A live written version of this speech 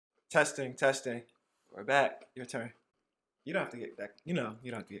Testing, testing. We're back. Your turn. You don't have to get back. You don't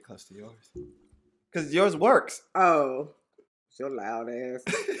have to get close to yours. Because yours works. Oh, so loud ass.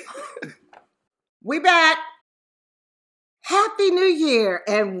 We back. Happy New Year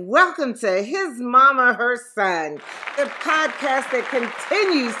and welcome to His Mama, Her Son, the podcast that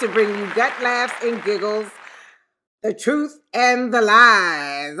continues to bring you gut laughs and giggles, the truth and the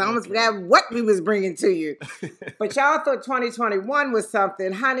lies. I almost forgot what we was bringing to you. But y'all thought 2021 was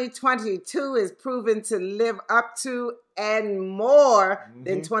something. Honey, 22 is proven to live up to and more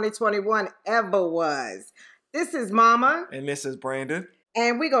than 2021 ever was. This is Mama. And this is Brandon.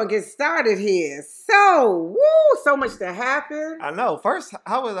 And we're going to get started here. So, so much to happen. I know. First,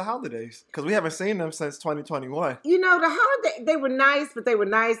 how were the holidays? Because we haven't seen them since 2021. You know, the holiday, they were nice, but they were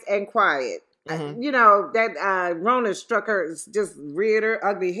nice and quiet. You know, that Rona struck her, just reared her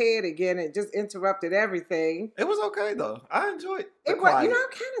ugly head again. It just interrupted everything. It was okay, though. I enjoyed it. Quiet. You know,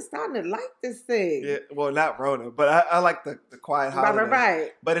 I'm kind of starting to like this thing. Yeah, well, not Rona, but I like the quiet holiday.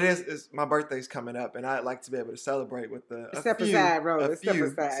 Right. But it's my birthday's coming up, and I'd like to be able to celebrate with Step aside, Rona. Step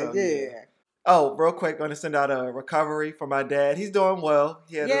aside, so, yeah. Oh, real quick, going to send out a recovery for my dad. He's doing well.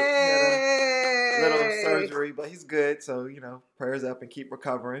 He had a little surgery, but he's good. So, prayers up and keep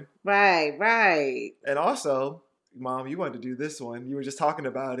recovering. Right. And also, Mom, you wanted to do this one. You were just talking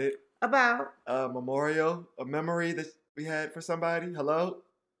about it. About? A memorial, a memory that we had for somebody. Hello?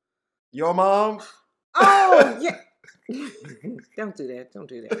 Your mom? Oh, yeah. Don't do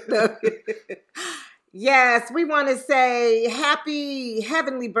that. Yes, we want to say happy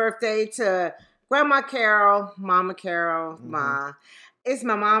heavenly birthday to Grandma Carol, Mama Carol, Ma. It's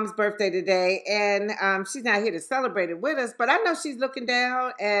my mom's birthday today, and she's not here to celebrate it with us, but I know she's looking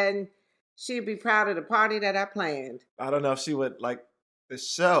down, and she'd be proud of the party that I planned. I don't know if she would like the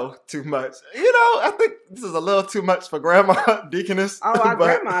show too much. I think this is a little too much for Grandma Deaconess. Oh, our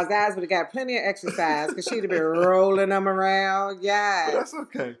grandma's eyes would have got plenty of exercise because she'd have been rolling them around. Yeah, that's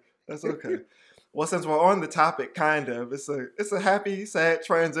okay. Well, since we're on the topic, kind of, it's a happy, sad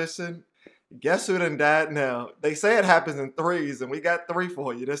transition. Guess who done died now? They say it happens in threes, and we got three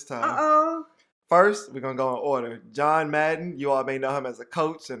for you this time. Uh-oh. First, we're going to go in order. John Madden, you all may know him as a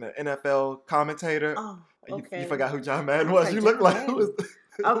coach and an NFL commentator. Oh, okay. You forgot who John Madden was? You look like, who was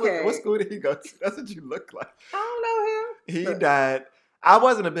okay. What school did he go to? That's what you look like. I don't know him. He died. I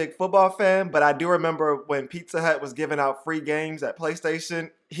wasn't a big football fan, but I do remember when Pizza Hut was giving out free games at PlayStation.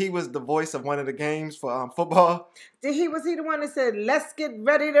 He was the voice of one of the games for football. Was he the one that said, "Let's get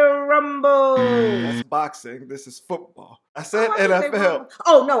ready to rumble"? That's boxing. This is football. I said NFL.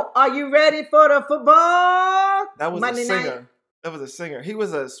 Oh no! Are you ready for the football? That was Monday a singer. night? That was a singer. He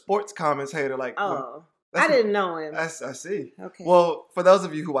was a sports commentator. I didn't know him. I see. Okay. Well, for those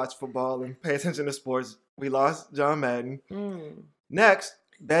of you who watch football and pay attention to sports, we lost John Madden. Next,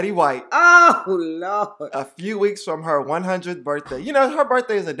 Betty White. Oh, Lord. A few weeks from her 100th birthday. Her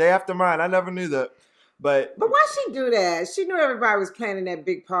birthday is a day after mine. I never knew that. But why she do that? She knew everybody was planning that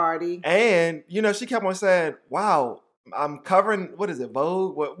big party. And, she kept on saying, wow, I'm covering, what is it,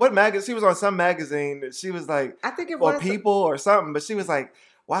 Vogue? What magazine? She was on some magazine. She was like, I think it was. Or People or something. But she was like,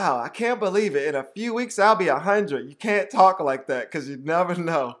 wow, I can't believe it. In a few weeks, I'll be 100. You can't talk like that because you never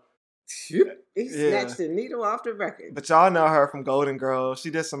know. He snatched the needle off the record. But y'all know her from Golden Girls. She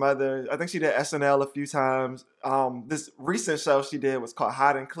did some other, I think she did SNL a few times. This recent show she did was called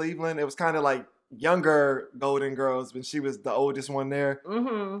Hot in Cleveland. It was kind of like younger Golden Girls, but she was the oldest one there.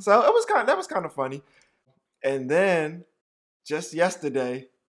 So that was kind of funny. And then, just yesterday,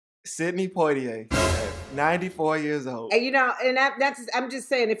 Sidney Poitier, 94 years old. And I'm just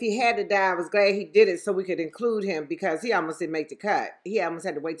saying, if he had to die, I was glad he did it so we could include him because he almost didn't make the cut. He almost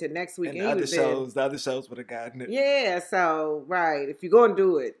had to wait till next week. And the other shows would have gotten it. Yeah, so, right. If you're going to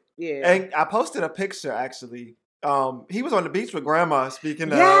do it, yeah. And I posted a picture, actually. He was on the beach with Grandma,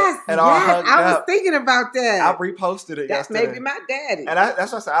 speaking of. And all hugged up. I was thinking about that. I reposted it yesterday. That's maybe my daddy. And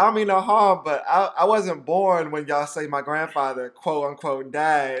that's what I said. I don't mean no harm, but I wasn't born when y'all say my grandfather, quote unquote,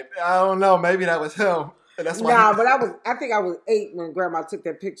 died. I don't know. Maybe that was him. And that's why. But I think I was 8 when Grandma took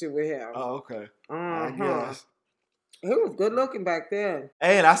that picture with him. Oh, okay. I guess. He was good looking back then.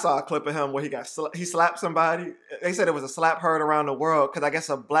 And I saw a clip of him where he slapped somebody. They said it was a slap heard around the world because I guess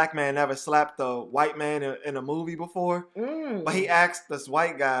a black man never slapped a white man in a movie before. But he asked this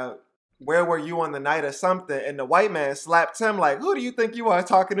white guy, "Where were you on the night of something?" And the white man slapped him like, "Who do you think you are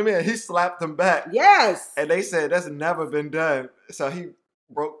talking to me?" And he slapped him back. Yes. And they said that's never been done. So he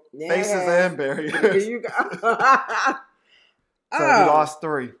broke faces and barriers. There you go. So we lost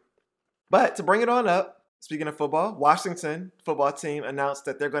 3. But to bring it on up, speaking of football, Washington football team announced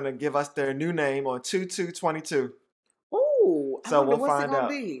that they're going to give us their new name on 2/2/22. Ooh, So we'll what's find it gonna out.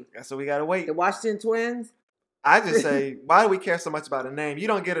 be? So we gotta wait. The Washington Twins? I just say, why do we care so much about a name? You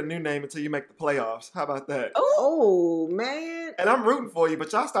don't get a new name until you make the playoffs. How about that? Oh, man. And I'm rooting for you,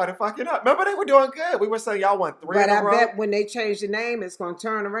 but y'all started fucking up. Remember, they were doing good. We were saying y'all won 3 in a row. But I bet when they change the name, it's going to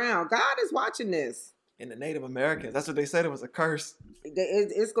turn around. God is watching this. And the Native Americans, that's what they said. It was a curse.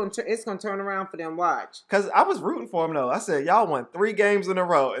 It's going to turn around for them. Watch. Because I was rooting for them, though. I said, y'all won 3 games in a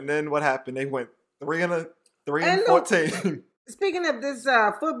row. And then what happened? They went 3 and 14. Speaking of this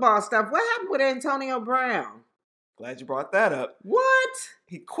football stuff, what happened with Antonio Brown? Glad you brought that up. What?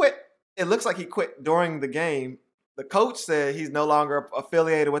 He quit. It looks like he quit during the game. The coach said he's no longer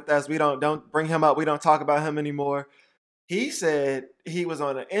affiliated with us. We don't bring him up. We don't talk about him anymore. He said he was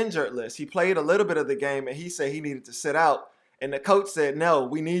on an injured list. He played a little bit of the game, and he said he needed to sit out. And the coach said, no,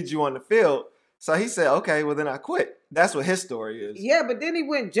 we need you on the field. So he said, okay, well, then I quit. That's what his story is. Yeah, but then he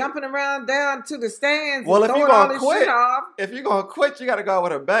went jumping around down to the stands Well, and if you're throwing all going to this shit quit, off. if you're going to quit, you got to go out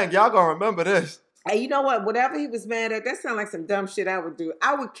with a bang. Y'all going to remember this. Hey, you know what? Whatever he was mad at, that sounds like some dumb shit I would do.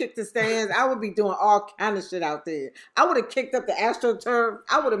 I would kick the stands. I would be doing all kind of shit out there. I would have kicked up the AstroTurf.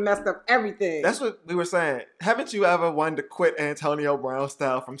 I would have messed up everything. That's what we were saying. Haven't you ever wanted to quit Antonio Brown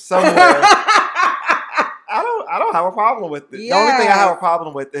style from somewhere? I don't have a problem with it. Yeah. The only thing I have a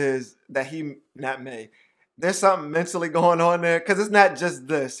problem with is that there's something mentally going on there, because it's not just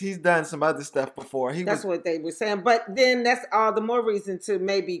this. He's done some other stuff before. That's what they were saying. But then that's all the more reason to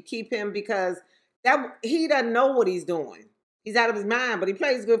maybe keep him, because he doesn't know what he's doing. He's out of his mind, but he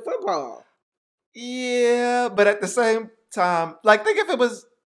plays good football. Yeah, but at the same time, like, think if it was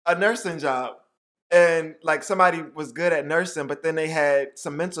a nursing job and like somebody was good at nursing, but then they had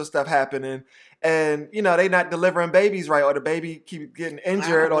some mental stuff happening, and they not delivering babies right, or the baby keep getting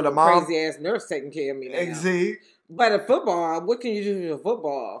injured, or the mom crazy ass nurse taking care of me now. Exactly. But at football, what can you do with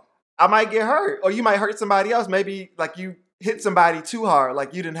football? I might get hurt, or you might hurt somebody else. Maybe like you hit somebody too hard,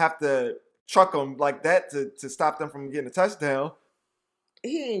 like you didn't have to truck them like that to stop them from getting a touchdown.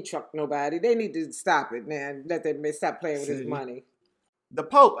 He ain't trucked nobody. They need to stop it, man. Let them stop playing with his money. The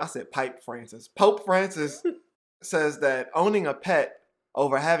Pope, I said Pope Francis. Pope Francis says that owning a pet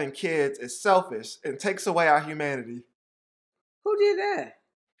over having kids is selfish and takes away our humanity. Who did that?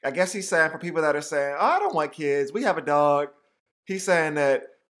 I guess he's saying for people that are saying, oh, I don't want kids, we have a dog. He's saying that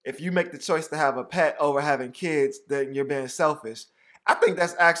if you make the choice to have a pet over having kids, then you're being selfish. I think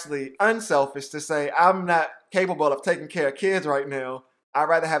that's actually unselfish to say, I'm not capable of taking care of kids right now. I'd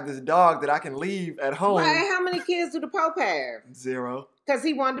rather have this dog that I can leave at home. Right, how many kids do the Pope have? 0. Because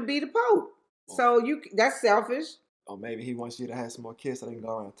he wanted to be the Pope. So that's selfish. Or maybe he wants you to have some more kids so they can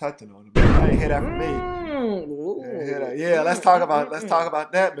go around touching on them. I ain't hear that from me. Yeah, let's talk about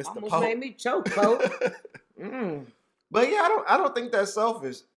that, Mr. Almost Pope. made me choke, Pope. But yeah, I don't think that's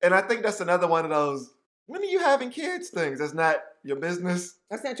selfish. And I think that's another one of those, when are you having kids things? That's not your business.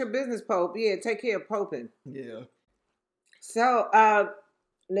 That's not your business, Pope. Yeah, take care of Poping. Yeah. So, now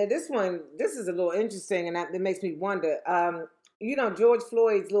this is a little interesting, and it makes me wonder. George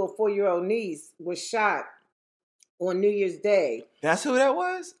Floyd's little 4-year-old niece was shot on New Year's Day. That's who that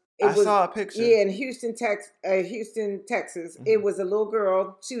was? I saw a picture. Yeah, in Houston, Texas. Mm-hmm. It was a little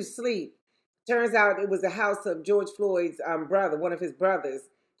girl. She was asleep. Turns out it was the house of George Floyd's brother, one of his brothers,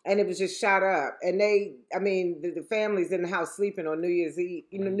 and it was just shot up. And the family's in the house sleeping on New Year's Eve,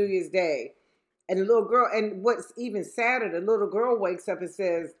 New Year's Day. And the little girl, and what's even sadder, the little girl wakes up and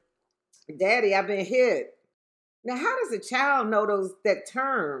says, "Daddy, I've been hit." Now, how does a child know that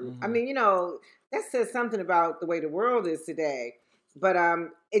term? Mm-hmm. That says something about the way the world is today. But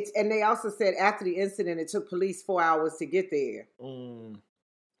and they also said after the incident, it took police 4 hours to get there. Mm.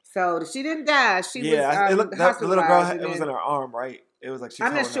 So she didn't die. She was hospitalized. The little girl, it was in her arm, right? It was like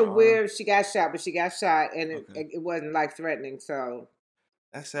I'm not sure where she got shot, but she got shot, and it wasn't life threatening. So.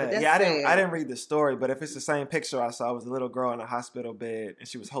 That's sad. I didn't read the story, but if it's the same picture I saw, it was a little girl in a hospital bed, and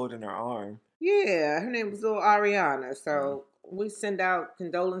she was holding her arm. Yeah, her name was little Ariana. So we send out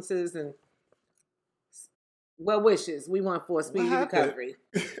condolences and well wishes. We want for a speedy recovery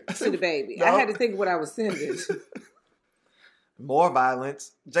to the baby. No. I had to think of what I was sending. More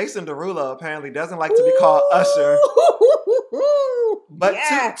violence. Jason Derulo apparently doesn't like to be called Usher. But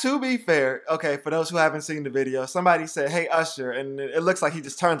to be fair, okay, for those who haven't seen the video, somebody said, "Hey, Usher," and it looks like he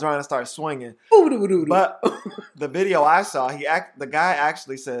just turns around and starts swinging. But the video I saw, the guy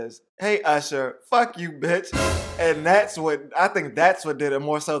actually says, "Hey, Usher, fuck you, bitch," and I think that's what did it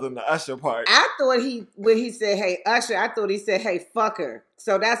more so than the Usher part. I thought when he said, "Hey, Usher," I thought he said, "Hey, fuck her,"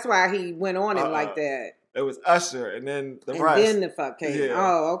 so that's why he went on it like that. It was Usher, and then the And rest. then the fuck came. Yeah.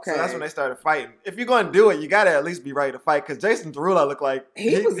 Oh, okay. So that's when they started fighting. If you're going to do it, you got to at least be ready to fight. Because Jason Derulo looked like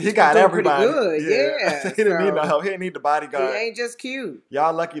he got doing everybody. pretty good. Yeah. He didn't need no help. He didn't need the bodyguard. He ain't just cute.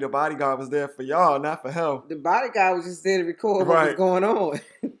 Y'all lucky the bodyguard was there for y'all, not for him. The bodyguard was just there to record what was going on.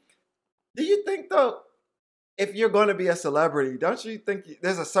 Do you think, though, if you're going to be a celebrity, don't you think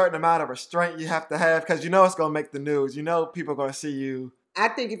there's a certain amount of restraint you have to have? Because you know it's going to make the news. You know people are going to see you. I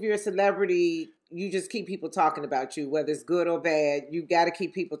think if you're a celebrity, you just keep people talking about you, whether it's good or bad. You got to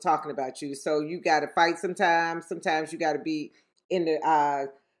keep people talking about you. So you got to fight sometimes. Sometimes you got to be in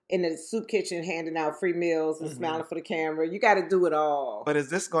the soup kitchen handing out free meals and smiling for the camera. You got to do it all. But is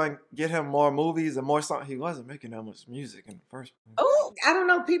this going to get him more movies and more songs? He wasn't making that much music in the first place. Oh, I don't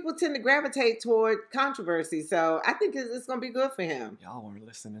know. People tend to gravitate toward controversy. So I think it's going to be good for him. Y'all weren't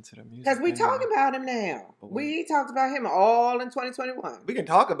listening to the music. Because we talk about him now. We talked about him all in 2021. We can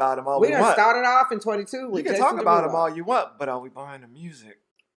talk about him all we want. We done started off in 22 with You can talk about him all you want, but are we buying the music?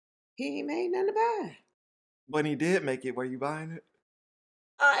 He ain't made nothing to buy. When he did make it, were you buying it?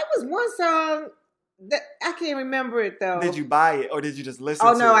 It was one song that I can't remember it though. Did you buy it or did you just listen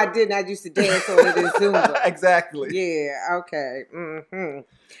to it? Oh, no, I didn't. I used to dance on it in Zumba. Exactly. Yeah, okay. Mm-hmm.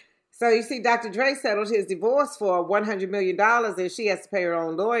 So you see, Dr. Dre settled his divorce for $100 million and she has to pay her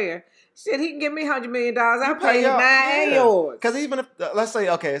own lawyer. Shit, he can give me $100 million. I'll pay mine and yours. Because even if, let's say,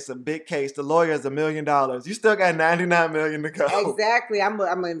 okay, it's a big case. The lawyer is $1 million. You still got $99 million to go. Exactly. I'm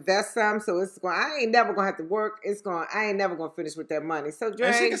gonna invest some, so it's going. I ain't never gonna have to work. I ain't never gonna finish with that money. So Dre,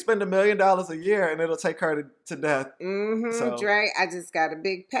 and she can spend $1 million a year, and it'll take her to death. Mm-hmm. So. Dre, I just got a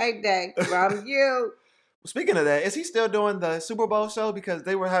big payday from you. Speaking of that, is he still doing the Super Bowl show? Because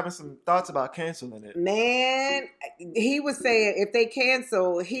they were having some thoughts about canceling it. Man, he was saying if they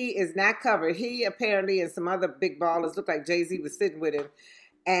cancel, he is not covered. He apparently and some other big ballers, looked like Jay-Z was sitting with him.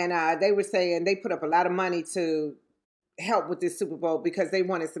 And they were saying they put up a lot of money to help with this Super Bowl because they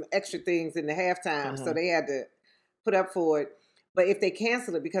wanted some extra things in the halftime. So they had to put up for it. But if they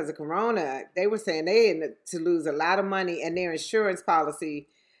cancel it because of Corona, they were saying they had to lose a lot of money, and their insurance policy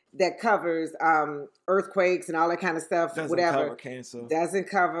that covers earthquakes and all that kind of stuff, doesn't whatever, doesn't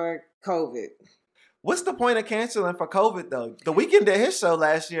cover COVID. What's the point of canceling for COVID, though? The Weeknd did his show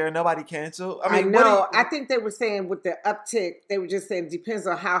last year and nobody canceled. I know. I think they were saying with the uptick, they were just saying it depends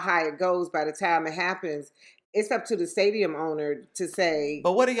on how high it goes by the time it happens. It's up to the stadium owner to say.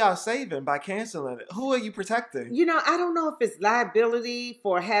 But what are y'all saving by canceling it? Who are you protecting? You know, I don't know if it's liability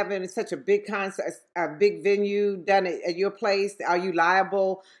for having such a big concert, a big venue done at your place. Are you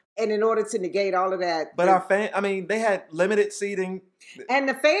liable? And in order to negate all of that. But our they had limited seating. And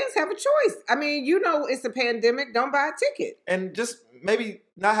the fans have a choice. I mean, you know, it's a pandemic. Don't buy a ticket. And just maybe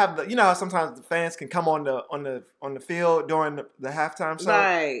not have the, you know how sometimes the fans can come on the field during the halftime show.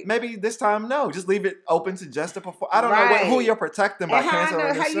 Right. Maybe this time, no. Just leave it open to just the perform. I don't know who you're protecting by canceling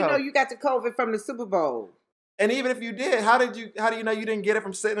the show. How you know you got the COVID from the Super Bowl? And even if you did, how do you know you didn't get it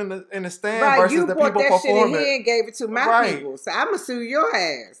from sitting in the stand versus you the people performing? You brought that shit in here and gave it to my people. So I'm going to sue your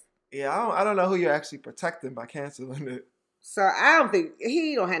ass. Yeah, I don't know who you're actually protecting by canceling it. So I don't think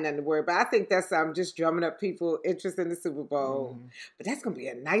he don't have nothing to worry about. I think that's just drumming up people interest in the Super Bowl. Mm-hmm. But that's gonna be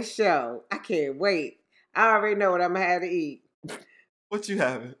a nice show. I can't wait. I already know what I'm gonna have to eat. What you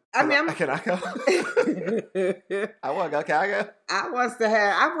having? I mean, can I go? I want to go. Can I go? I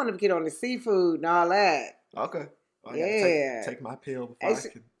want to get on the seafood and all that. Okay. Well, yeah. Take my pill before I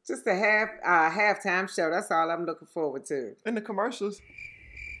can. Just a halftime show. That's all I'm looking forward to. And the commercials.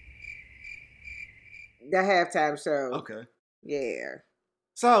 The halftime show. Okay. Yeah.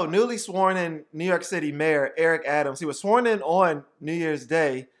 So, newly sworn in New York City Mayor Eric Adams, he was sworn in on New Year's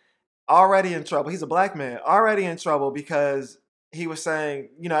Day, already in trouble. He's a black man, already in trouble because he was saying,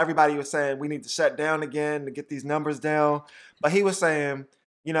 you know, everybody was saying we need to shut down again to get these numbers down. But he was saying,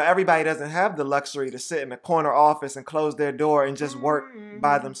 you know, everybody doesn't have the luxury to sit in a corner office and close their door and just work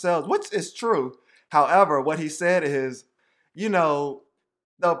by themselves, which is true. However, what he said is, you know,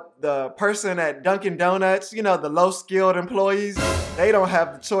 the person at Dunkin' Donuts, you know, the low-skilled employees, they don't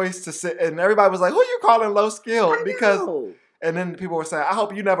have the choice to sit. And everybody was like, who are you calling low-skilled? And then people were saying, I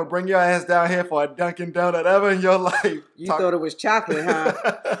hope you never bring your ass down here for a Dunkin' Donut ever in your life. You thought it was chocolate,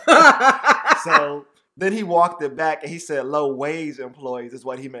 huh? So then he walked it back and he said low-wage employees is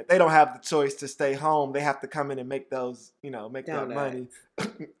what he meant. They don't have the choice to stay home. They have to come in and make those, you know, make that money.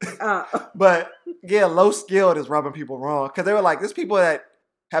 But yeah, low-skilled is rubbing people wrong because they were like, there's people that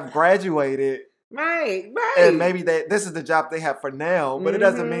have graduated. Right. And maybe this is the job they have for now, but it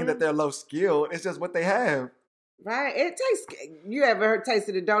doesn't mean that they're low-skilled. It's just what they have. Right. You ever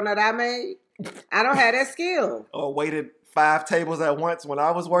tasted a donut I made? I don't have that skill. Or waited 5 tables at once when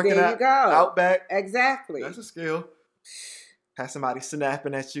I was working There you at go. Outback. Exactly. That's a skill. Had somebody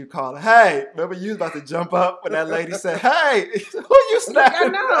snapping at you, calling, "Hey!" Remember you was about to jump up when that lady said, "Hey, who you snapping?"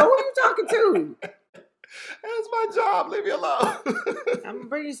 I know. Who you talking to? That's my job. Leave me alone. I'm gonna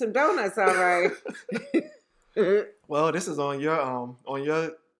bring you some donuts, all right. Well, this is on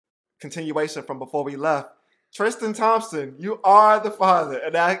your continuation from before we left. Tristan Thompson, you are the father,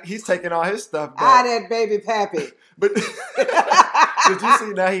 and now he's taking all his stuff back. That baby pappy. But did you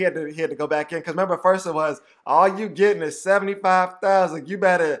see now he had to go back in? Because remember, first it was all you getting is $75,000. You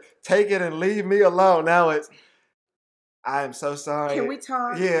better take it and leave me alone. Now it's I am so sorry. Can we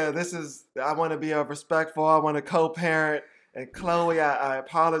talk? Yeah, I want to be respectful. I want to co-parent. And Chloe, I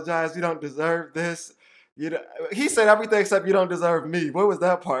apologize. You don't deserve this. He said everything except you don't deserve me. What was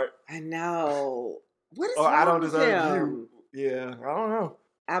that part? I know. What is Or wrong I don't with deserve him? you. Yeah, I don't know.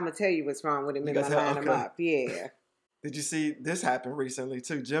 I'm gonna tell you what's wrong with him You and guys line have- him okay. up. Yeah. Did you see this happen recently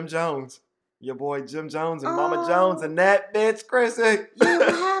too? Jim Jones, your boy Jim Jones and Oh. Mama Jones and that bitch Chrissy. Yeah,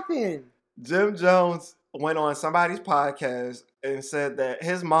 what happened? Jim Jones went on somebody's podcast and said that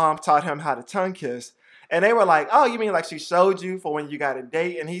his mom taught him how to tongue kiss. And they were like, "Oh, you mean like she showed you for when you got a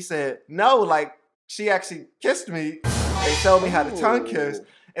date?" And he said, "No, like she actually kissed me and showed me how to tongue kiss." Ooh.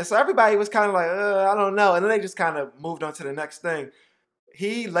 And so everybody was kind of like, I don't know. And then they just kind of moved on to the next thing.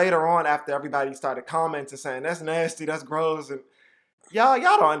 He later on, after everybody started commenting saying, "That's nasty, that's gross," and y'all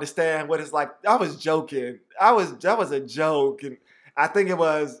don't understand what it's like. I was joking. That was a joke. And I think it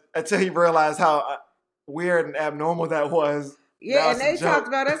was until he realized how weird and abnormal that was. Yeah, Now and it's a they joke. talked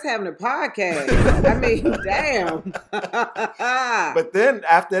about us having a podcast. I mean, damn. But then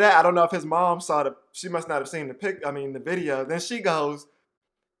after that, I don't know if his mom she must not have seen the video. Then she goes,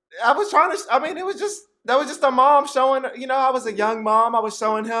 that was just a mom showing, I was a young mom. I was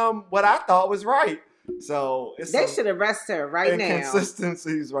showing him what I thought was right. So They should arrest her right now.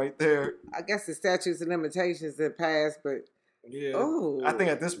 Inconsistencies right there. I guess the statutes and limitations that passed, but Yeah. oh, I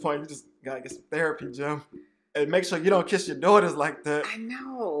think at this point, you just got to get some therapy, Jim. And make sure you don't kiss your daughters like that. I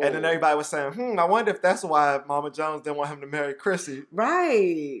know. And then everybody was saying, I wonder if that's why Mama Jones didn't want him to marry Chrissy.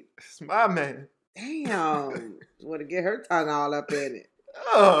 Right. It's my man. Damn. Want to get her tongue all up in it.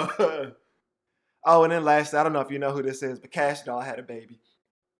 Oh, and then lastly, I don't know if you know who this is, but Cash Doll had a baby.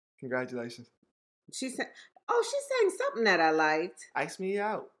 Congratulations. She sang something that I liked. Ice Me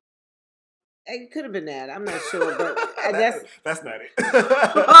Out. It could have been that. I'm not sure, but that's not it.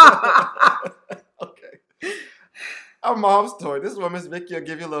 Okay. Our mom's story. This is where Miss Vicky will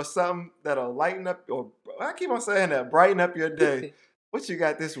give you a little something that'll lighten up, or I keep on saying that, brighten up your day. What you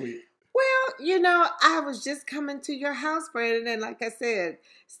got this week? Well, I was just coming to your house, Brandon, and like I said,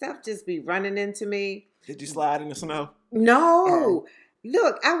 stuff just be running into me. Did you slide in the snow? No. Oh.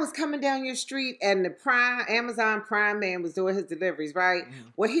 Look, I was coming down your street and the Amazon Prime man was doing his deliveries, right? Mm-hmm.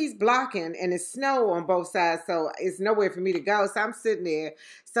 Well, he's blocking and it's snow on both sides, so it's nowhere for me to go. So I'm sitting there.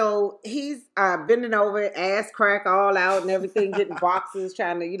 So he's bending over, ass crack all out and everything, getting boxes,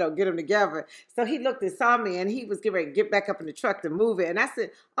 trying to, get them together. So he looked and saw me and he was getting ready to get back up in the truck to move it. And I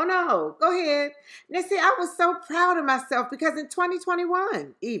said, "Oh no, go ahead." And see, I was so proud of myself because in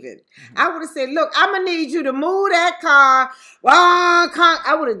 2021, even, I would have said, "Look, I'm going to need you to move that car." Well,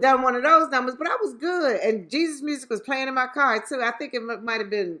 I would have done one of those numbers, but I was good. And Jesus music was playing in my car too. I think it might have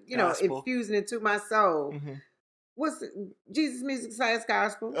been, Gospel. infusing into my soul. Mm-hmm. What's Jesus music slash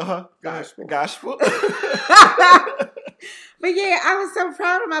gospel? Gospel. But yeah, I was so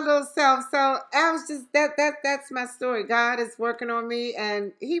proud of my little self. So I was just that's my story. God is working on me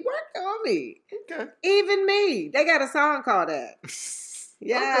and he worked on me. Okay. Even me. They got a song called that.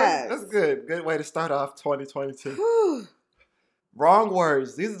 Yes. Okay, that's good. Good way to start off 2022. Whew. Wrong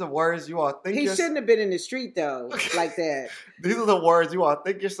words. These are the words you all think He shouldn't have been in the street though, like that. These are the words you all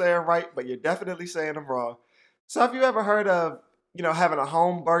think you're saying right, but you're definitely saying them wrong. So have you ever heard of, having a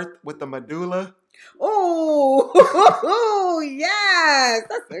home birth with the medulla? Oh, yes.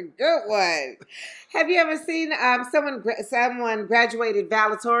 That's a good one. Have you ever seen someone graduated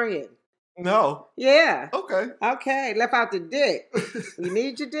valedictorian? No. Yeah. Okay. Okay. Left out the dick. You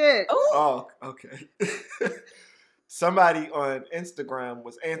need your dick. Oh, okay. Somebody on Instagram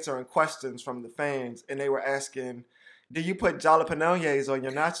was answering questions from the fans, and they were asking, "Do you put jalapenos on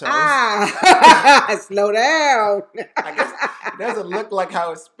your nachos?" Slow down. I guess it doesn't look like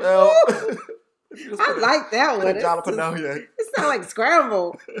how it's spelled. I like that one. Jalapeno. It sounds like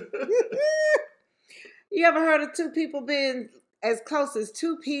scramble. You ever heard of two people being as close as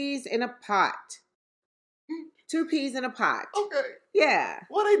 2 peas in a pot? 2 peas in a pot. Okay. Yeah.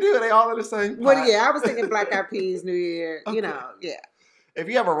 What they do? Are they all in the same pot? Well, yeah, I was thinking Black Eyed Peas, New Year. Okay. Yeah. If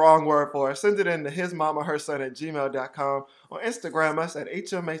you have a wrong word for us, send it in to hismamaherson@gmail.com or Instagram us at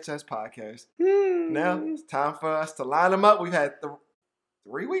HMHS Podcast. Now it's time for us to line them up. We've had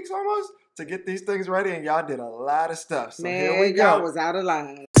 3 weeks almost to get these things ready, and y'all did a lot of stuff. So Man, here we go. y'all was out of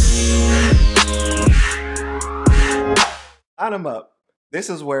line. Line them up. This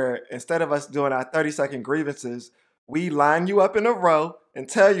is where, instead of us doing our 30-second grievances, we line you up in a row and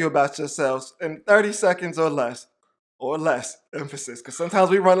tell you about yourselves in 30 seconds or less. Or less, emphasis. Because sometimes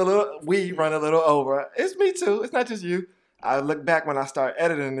we run a little over. It's me too. It's not just you. I look back when I start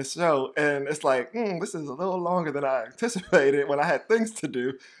editing this show, and it's like, this is a little longer than I anticipated when I had things to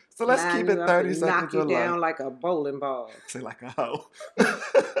do. So let's keep it 30 seconds or less. Knock you down like a bowling ball. Say like a hoe.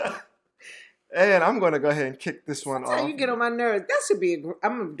 And I'm going to go ahead and kick this one off. That's how you get on my nerves. That should be,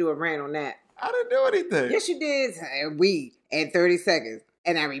 I'm going to do a rant on that. I didn't do anything. Yes, you did. We at 30 seconds.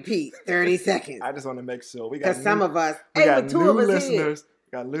 And I repeat, 30 seconds. I just want to make sure. Because some of us, we got new listeners.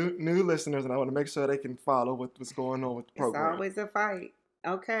 We got new listeners, and I want to make sure they can follow what's going on with the program. It's always a fight.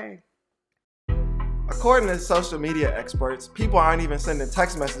 Okay. According to social media experts, people aren't even sending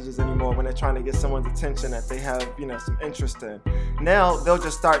text messages anymore when they're trying to get someone's attention that they have, some interest in. Now, they'll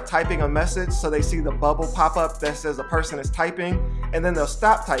just start typing a message so they see the bubble pop up that says a person is typing, and then they'll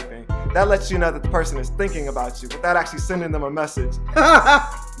stop typing. That lets you know that the person is thinking about you without actually sending them a message.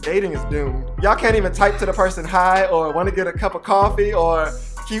 Dating is doomed. Y'all can't even type to the person hi or want to get a cup of coffee or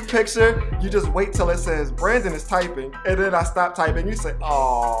cute picture. You just wait till it says Brandon is typing, and then I stop typing. You say,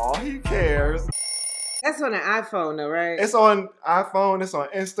 "Aw, he cares." That's on an iPhone though, right? It's on iPhone, it's on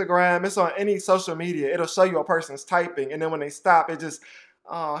Instagram, it's on any social media. It'll show you a person's typing, and then when they stop, it just,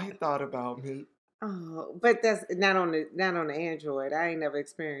 he thought about me. Oh, but that's not on the Android. I ain't never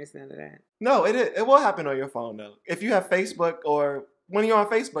experienced none of that. No, it will happen on your phone though. If you have Facebook or when you're on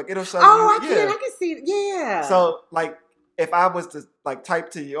Facebook, it'll show you. Oh, I can see it. Yeah. So like if I was to like type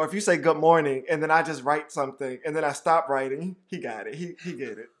to you, or if you say good morning and then I just write something and then I stop writing, he got it. He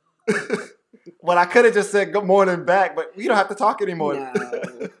get it. Well, I could have just said good morning back, but we don't have to talk anymore. No.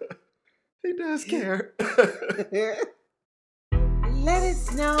 He does care. Let it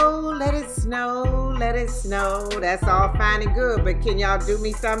snow, let it snow, let it snow. That's all fine and good, but can y'all do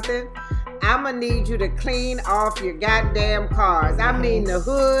me something? I'm going to need you to clean off your goddamn cars. I mean the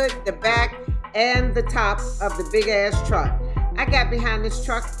hood, the back, and the top of the big-ass truck. I got behind this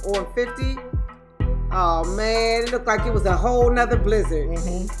truck on 50. Oh, man, it looked like it was a whole nother blizzard.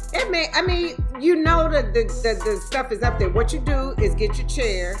 Mm-hmm. The stuff is up there. What you do is get your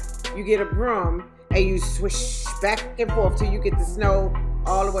chair, you get a broom, and you swish back and forth till you get the snow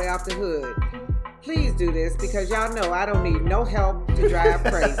all the way off the hood. Please do this because y'all know I don't need no help to drive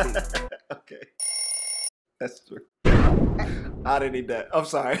crazy. Okay. That's true. I didn't need that. I'm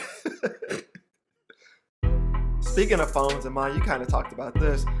sorry. Speaking of phones, Iman, you kind of talked about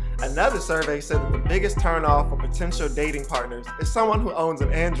this. Another survey said that the biggest turnoff for potential dating partners is someone who owns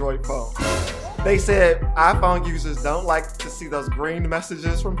an Android phone. They said iPhone users don't like to see those green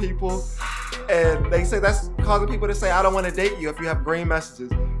messages from people. And they say that's causing people to say, I don't want to date you if you have green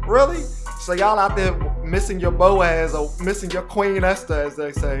messages. Really? So y'all out there missing your Boaz or missing your Queen Esther, as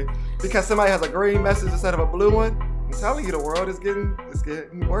they say, because somebody has a green message instead of a blue one? I'm telling you, the world is getting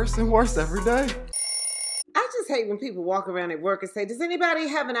worse and worse every day. I just hate when people walk around at work and say, does anybody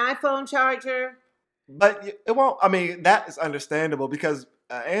have an iPhone charger? But it won't, that is understandable because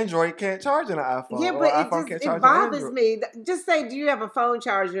Android can't charge an iPhone. Yeah, but it bothers me. Just say, do you have a phone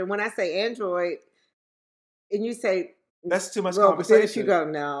charger? And when I say Android, and you say, that's too much conversation. You go,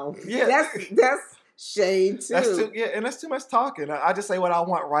 no. Yeah. That's shade too. And that's too much talking. I just say what I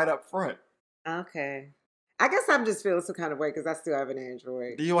want right up front. Okay. I guess I'm just feeling some kind of way because I still have an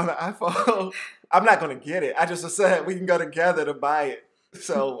Android. Do you want an iPhone? I'm not going to get it. I just said we can go together to buy it.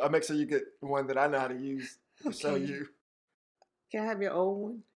 So I make sure you get one that I know how to use to show you. Can I have your old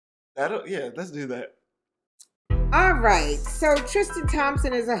one? Let's do that. All right. So Tristan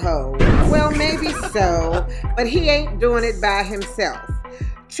Thompson is a hoe. Well, maybe so, but he ain't doing it by himself.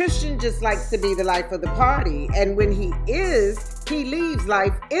 Tristan just likes to be the life of the party. And when he is, he leaves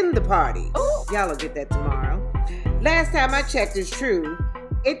life in the party. Oh, y'all will get that tomorrow. Last time I checked is true.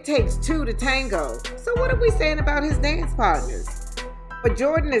 It takes two to tango. So what are we saying about his dance partners? But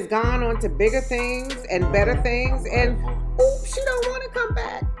Jordan has gone on to bigger things and better things. And she don't want to come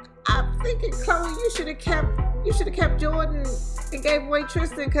back. I'm thinking, Chloe, you should have kept Jordan and gave away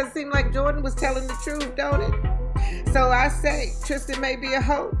Tristan because it seemed like Jordan was telling the truth, don't it? So I say Tristan may be a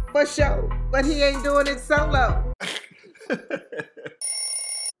hoe for sure, but he ain't doing it solo. I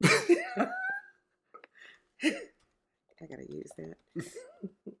gotta use that.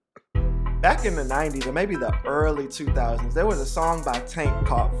 back in the 90s or maybe the early 2000s, there was a song by Tank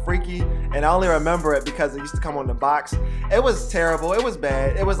called Freaky, and I only remember it because it used to come on the box. It was terrible. It was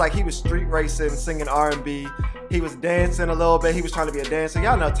bad. It was like he was street racing, singing R&B. He was dancing a little bit. He was trying to be a dancer.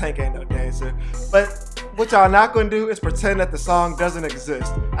 Y'all know Tank ain't no dancer. But what y'all not gonna do is pretend that the song doesn't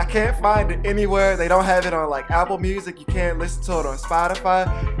exist. I can't find it anywhere. They don't have it on like Apple Music. You can't listen to it on Spotify.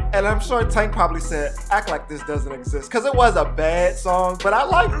 And I'm sure Tank probably said, act like this doesn't exist. Because it was a bad song, but I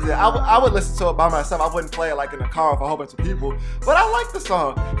liked it. I would listen to it by myself. I wouldn't play it like in a car with a whole bunch of people. But I liked the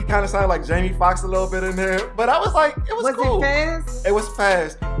song. He kind of sounded like Jamie Foxx a little bit in there. But I was like, it was cool. Was it fast? It was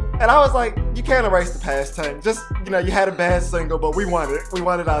fast. And I was like, you can't erase the past, Tank. Just, you had a bad single, but we want it. We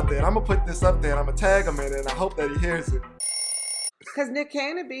want it out there. And I'm going to put this up there and I'm going to tag him in it and I hope that he hears it. Because Nick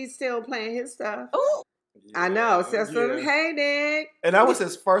Canterbury's still playing his stuff. Oh, yeah, I know. So, hey, Nick. And that was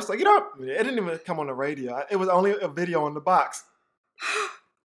his first, it didn't even come on the radio. It was only a video on the box.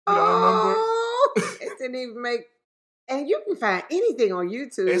 You don't remember? It didn't even make, and you can find anything on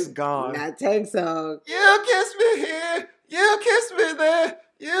YouTube. It's gone. Not Tank song. You kiss me here. You kiss me there.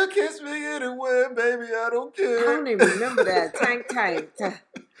 You kiss me anywhere, baby, I don't care. I don't even remember that. Tank.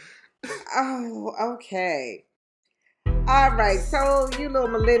 Oh, okay. All right, so you little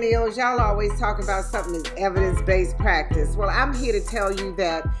millennials, y'all always talk about something as evidence-based practice. Well, I'm here to tell you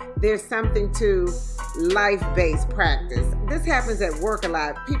that there's something to life-based practice. This happens at work a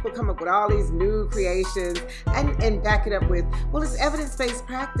lot. People come up with all these new creations and back it up with, well, it's evidence-based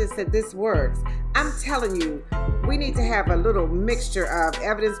practice that this works. I'm telling you, we need to have a little mixture of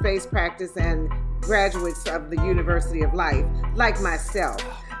evidence-based practice and graduates of the University of Life, like myself.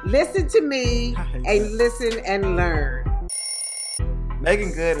 Listen to me and listen and learn.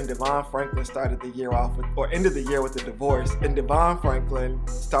 Megan Good and Devon Franklin started the year off with, or ended the year with a divorce. And Devon Franklin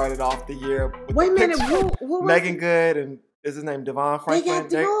started off the year with Wait a minute, who Megan Good and is his name Devon Franklin? They got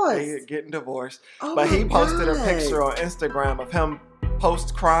divorced. They getting divorced. Oh but he posted God. a picture on Instagram of him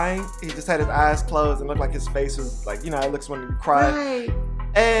post crying. He just had his eyes closed and looked like his face was like, it looks when you cry. Right.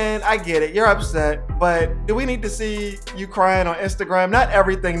 And I get it, you're upset, but do we need to see you crying on Instagram? Not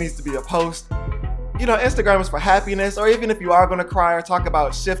everything needs to be a post. Instagram is for happiness, or even if you are gonna cry or talk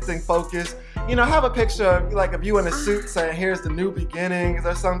about shifting focus, have a picture like of you in a suit saying, here's the new beginnings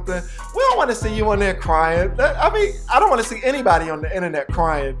or something. We don't wanna see you on there crying. I don't wanna see anybody on the internet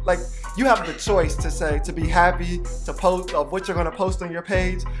crying. Like, you have the choice to be happy, to post of what you're gonna post on your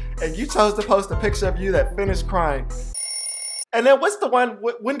page, and you chose to post a picture of you that finished crying. And then what's the one,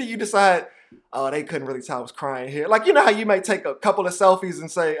 when do you decide, oh, they couldn't really tell I was crying here? Like, how you might take a couple of selfies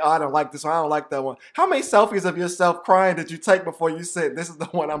and say, oh, I don't like this one, I don't like that one. How many selfies of yourself crying did you take before you said, this is the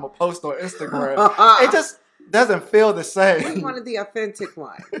one I'm going to post on Instagram? It just doesn't feel the same. We wanted the authentic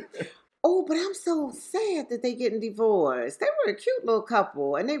one. Oh, but I'm so sad that they getting divorced. They were a cute little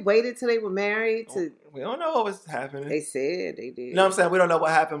couple, and they waited till they were married to... We don't know what was happening. They said they did. You know what I'm saying? We don't know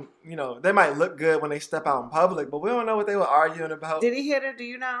what happened. They might look good when they step out in public, but we don't know what they were arguing about. Did he hit her? Do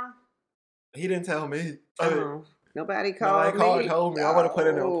you know? He didn't tell me. Oh, nobody called me. Nobody told me. I want to put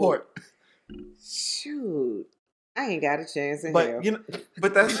in a report. Shoot. I ain't got a chance in but, hell.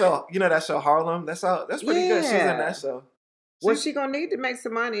 But that show, that show Harlem, that's pretty good. She's in that show. She gonna need to make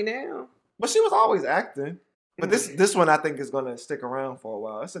some money now. But she was always acting. But this one I think is gonna stick around for a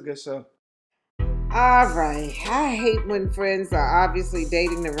while. It's a good show. All right. I hate when friends are obviously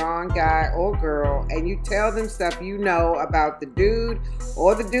dating the wrong guy or girl and you tell them stuff you know about the dude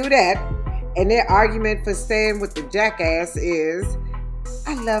or the dudette, and their argument for staying with the jackass is,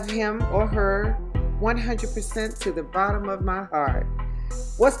 I love him or her 100% to the bottom of my heart.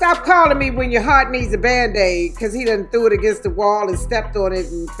 Well, stop calling me when your heart needs a Band-Aid because he done threw it against the wall and stepped on it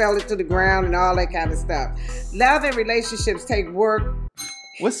and fell it to the ground and all that kind of stuff. Love and relationships take work.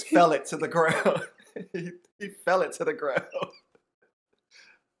 What's fell it to the ground? He fell it to the ground.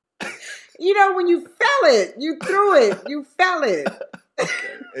 When you fell it, you threw it, you fell it. Okay.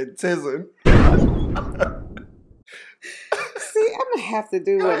 It tisn't. See, I'm going to have to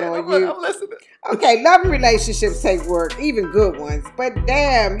do it on you. I'm listening. Okay, love and relationships take work, even good ones. But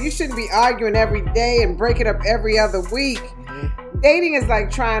damn, you shouldn't be arguing every day and breaking up every other week. Mm-hmm. Dating is like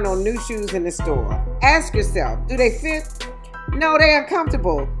trying on new shoes in the store. Ask yourself, do they fit? No, they're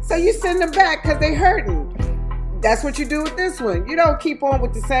uncomfortable. So you send them back because they hurting. That's what you do with this one. You don't keep on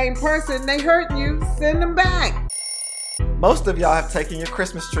with the same person. They hurting you. Send them back. Most of y'all have taken your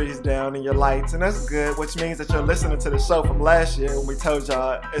Christmas trees down and your lights, and that's good, which means that you're listening to the show from last year when we told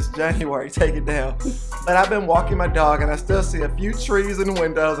y'all it's January, take it down. But I've been walking my dog and I still see a few trees in the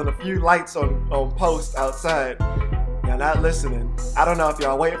windows and a few lights on posts outside. Y'all not listening. I don't know if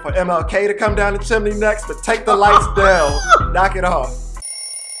y'all waiting for MLK to come down the chimney next, but take the lights down. Knock it off.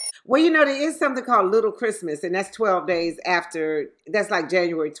 Well, there is something called Little Christmas, and that's 12 days after. That's like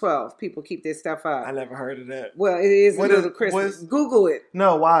January 12th. People keep this stuff up. I never heard of that. Well, it is Little Christmas. Google it.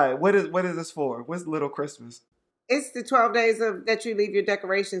 No, why? What is this for? What's Little Christmas? It's the 12 days that you leave your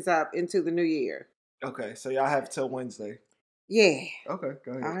decorations up into the new year. Okay, so y'all have till Wednesday. Yeah. Okay,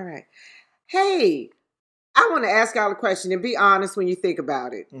 go ahead. All right. Hey, I want to ask y'all a question and be honest when you think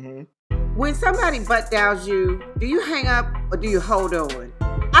about it. Mm-hmm. When somebody butt downs you, do you hang up or do you hold on?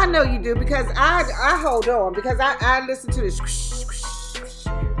 I know you do because I hold on because I listen to this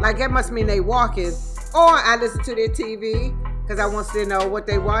like that must mean they walking, or I listen to their TV because I want to know what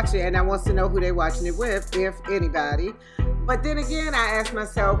they watching and I want to know who they watching it with, if anybody. But then again, I ask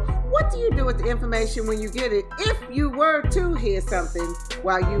myself, what do you do with the information when you get it? If you were to hear something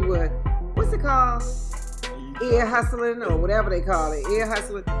while you were, what's it called? Ear hustling or whatever they call it. Ear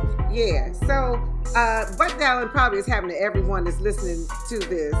hustling. Yeah. So, butt dialing probably is happening to everyone that's listening to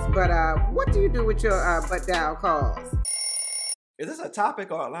this. But what do you do with your butt dial calls? Is this a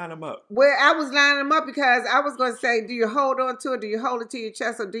topic or line them up? Well, I was lining them up because I was going to say, do you hold on to it? Do you hold it to your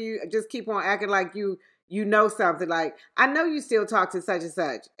chest? Or do you just keep on acting like you know something? Like, I know you still talk to such and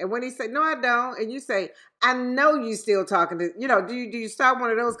such. And when he say, no, I don't. And you say, I know you still talking to, do you start one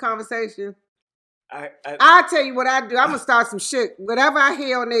of those conversations? I'll tell you what I do. I'm going to start some shit. Whatever I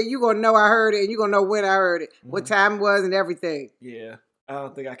hear on there, you're going to know I heard it, and you're going to know when I heard it, what time it was, and everything. Yeah. I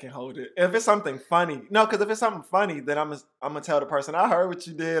don't think I can hold it. If it's something funny. No, because if it's something funny, then I'm going to tell the person, I heard what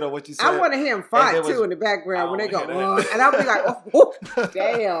you did or what you said. I want to hear them fight, too, in the background when they go, and I'll be like, oh,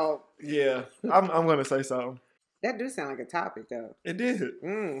 damn. Yeah. I'm going to say something. That do sound like a topic, though. It did.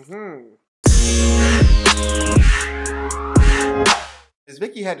 Mm-hmm. Miss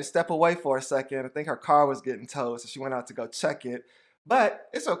Vicky had to step away for a second. I think her car was getting towed, so she went out to go check it. But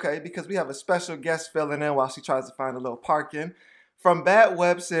it's okay because we have a special guest filling in while she tries to find a little parking. From Bad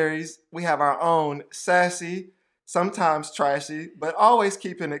Web Series, we have our own sassy, sometimes trashy, but always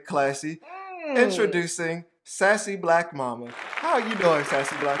keeping it classy. Introducing Sassy Black Mama. How are you doing,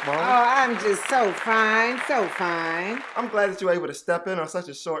 Sassy Black Mama? Oh, I'm just so fine, so fine. I'm glad that you were able to step in on such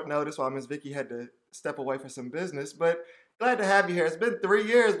a short notice while Miss Vicky had to step away for some business, but glad to have you here. It's been 3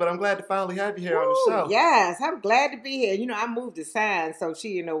 years, but I'm glad to finally have you here on the show. Yes, I'm glad to be here. I moved the sign so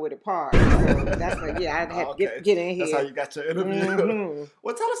she where to park. So that's what, I had to get in here. That's how you got your interview. Mm-hmm.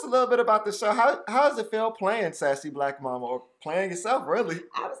 Well, tell us a little bit about the show. How does it feel playing Sassy Black Mama, or playing yourself, really?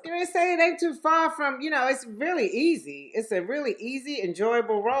 I was going to say it ain't too far from, it's really easy. It's a really easy,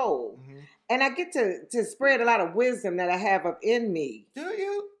 enjoyable role. Mm-hmm. And I get to spread a lot of wisdom that I have up in me. Do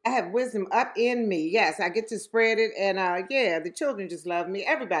you? I have wisdom up in me. Yes, I get to spread it. And the children just love me.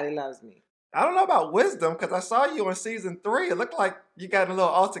 Everybody loves me. I don't know about wisdom because I saw you on season 3. It looked like you got a little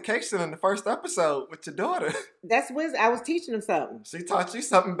altercation in the first episode with your daughter. That's wisdom. I was teaching them something. She taught you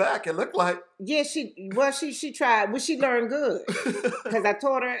something back. It looked like. Yeah, she tried. Well, she learned good because I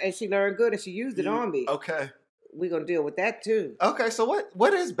taught her and she learned good and she used it on me. Okay. We're going to deal with that too. Okay, so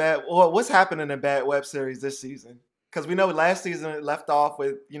what is what's happening in Bad Web Series this season? Because we know last season it left off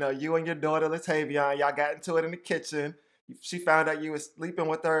with, you and your daughter, Latavion, y'all got into it in the kitchen. She found out you was sleeping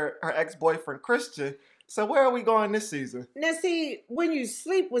with her ex-boyfriend, Christian. So where are we going this season? Now, see, when you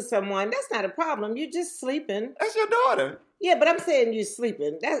sleep with someone, that's not a problem. You're just sleeping. That's your daughter. Yeah, but I'm saying you're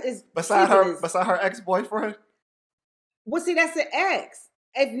sleeping. That is beside her ex-boyfriend? Well, see, that's an ex.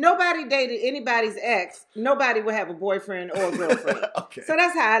 If nobody dated anybody's ex, nobody would have a boyfriend or a girlfriend. Okay. So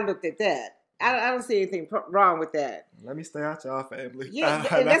that's how I looked at that. I don't see anything wrong with that. Let me stay out y'all family. Yeah,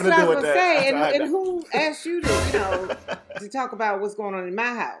 and that's what I was going to say. And who asked you to, to talk about what's going on in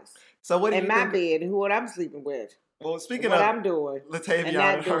my house? So what do you in my bed and what I'm sleeping with? Well, speaking what of I'm doing, Latavion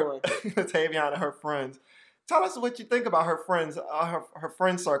and her friends, tell us what you think about her friends, her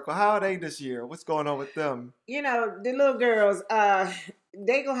friend circle. How are they this year? What's going on with them? The little girls,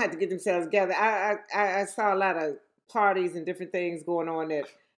 they gonna have to get themselves together. I saw a lot of parties and different things going on that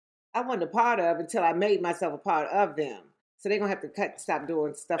I wasn't a part of until I made myself a part of them. So they're going to have to stop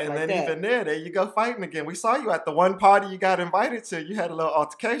doing stuff like that. And then even there you go fighting again. We saw you at the one party you got invited to. You had a little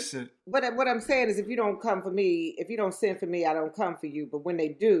altercation. But what I'm saying is if you don't come for me, if you don't send for me, I don't come for you. But when they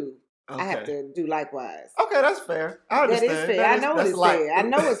do, I have to do likewise. Okay, that's fair. I understand. That is fair. I know it's fair. I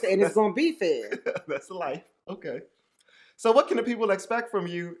know it's fair. And it's going to be fair. That's life. Okay. So what can the people expect from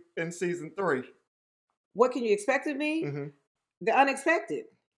you in season 3? What can you expect of me? Mm-hmm. The unexpected.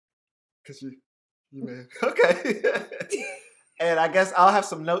 Because you man. Okay. And I guess I'll have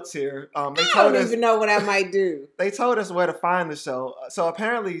some notes here. I don't even know what I might do. They told us where to find the show. So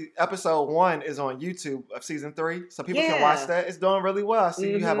apparently episode 1 is on YouTube of season 3. So people can watch that. It's doing really well. I see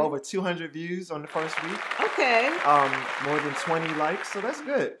you have over 200 views on the first week. Okay. More than 20 likes. So that's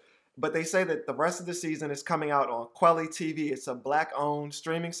good. but they say that the rest of the season is coming out on Quelly TV. It's a Black-owned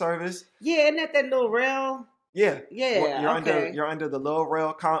streaming service. Yeah, isn't that Lil Rel? Yeah. Yeah, You're under the Lil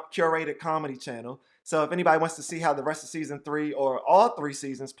Rel curated comedy channel. So if anybody wants to see how the rest of season 3 or all 3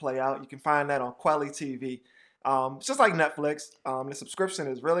 seasons play out, you can find that on Quelly TV. It's just like Netflix. The subscription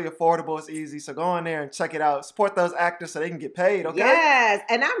is really affordable. It's easy. So go in there and check it out. Support those actors so they can get paid. Okay. Yes,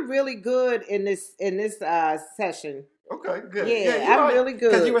 and I'm really good in this session. Okay, good. Yeah, I'm really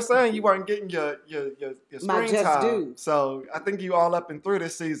good. Because you were saying you weren't getting your My screen just time. due. So I think you all up and through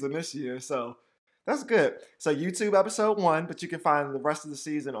this season this year. So that's good. So YouTube episode 1, but you can find the rest of the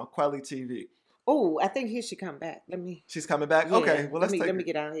season on Quelly TV. Oh, I think he should come back. She's coming back? Yeah, Okay. Well, let me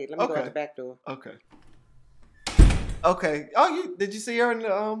get out here. Let me go out the back door. Okay. Okay. Oh, did you see her in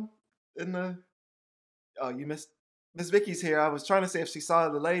the oh, you missed Miss Vicky's here. I was trying to see if she saw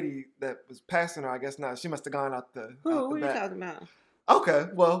the lady that was passing her. I guess not. She must have gone out the Who are you back. talking about? Okay,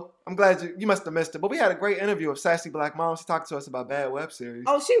 well, I'm glad you must have missed it. But we had a great interview with Sassy Black Mom. She talked to us about bad web series.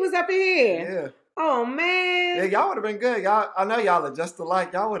 Oh, she was up in here. Yeah. Oh man. Yeah, y'all would have been good. I know y'all are just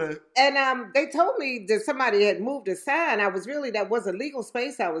alike. Y'all would have. And they told me that somebody had moved a sign. That was a legal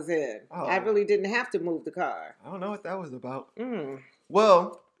space I was in. Oh. I really didn't have to move the car. I don't know what that was about. Mm.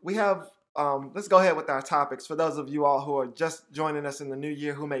 Well, we have. Let's go ahead with our topics. For those of you all who are just joining us in the new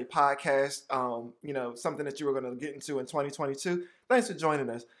year, who made podcasts, something that you were going to get into in 2022. Thanks for joining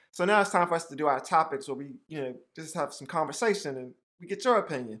us. So now it's time for us to do our topics where we, just have some conversation and we get your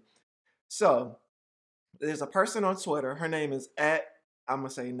opinion. So there's a person on Twitter. Her name is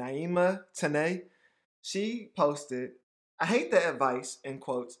Naima Tane. She posted, "I hate the advice," in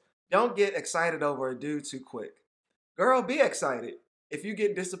quotes, "don't get excited over a dude too quick. Girl, be excited. If you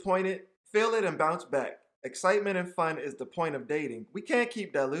get disappointed, feel it and bounce back. Excitement and fun is the point of dating. We can't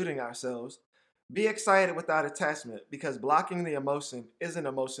keep diluting ourselves. Be excited without attachment because blocking the emotion isn't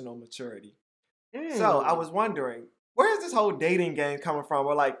emotional maturity." So I was wondering, where is this whole dating game coming from?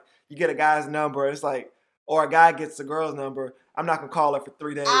 Where like you get a guy's number, it's like, or a guy gets a girl's number, I'm not gonna call her for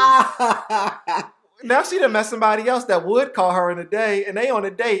 3 days. Now she done met somebody else that would call her in a day, and they on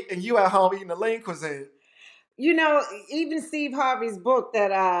a date, and you at home eating the lean cuisine. Even Steve Harvey's book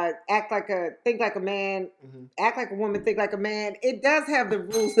that Think Like a Man, Act Like a Woman, Think Like a Man, it does have the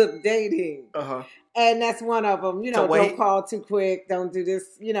rules of dating. Uh-huh. And that's one of them. Don't call too quick, don't do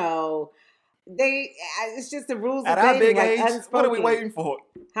this, it's just the rules at of our dating. Big age, unspoken. what are we waiting for?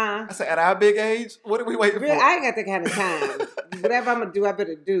 Huh? I said, at our big age, what are we waiting for? I ain't got that kind of time. Whatever I'm going to do, I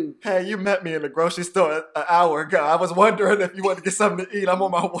better do. Hey, you met me in the grocery store an hour ago. I was wondering if you wanted to get something to eat. I'm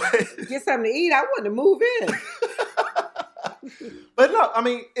on my way. Get something to eat? I want to move in. But no, I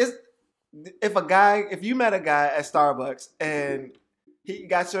mean, if you met a guy at Starbucks and he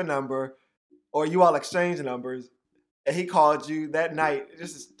got your number or you all exchanged numbers, and he called you that night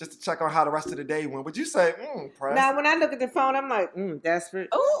just to check on how the rest of the day went, would you say, press? Now, when I look at the phone, I'm like, desperate.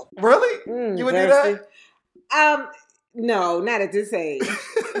 Oh, really? You would thirsty. do that? No, not at this age.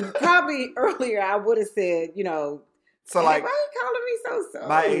 Probably earlier, I would have said, so hey, like, why are you calling me so?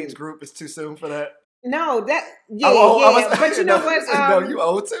 My age group is too soon for that. No, but you know what? No, you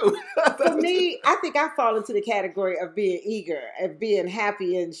old too. For me, I think I fall into the category of being eager and being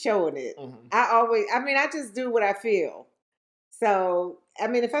happy and showing it. Mm-hmm. I just do what I feel. So,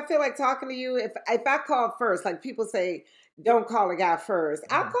 if I feel like talking to you, if I call first, like people say, don't call a guy first.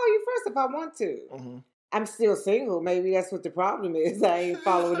 I'll call you first if I want to. Mm-hmm. I'm still single. Maybe that's what the problem is. I ain't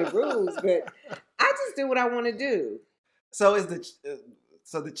following the rules, but I just do what I want to do. So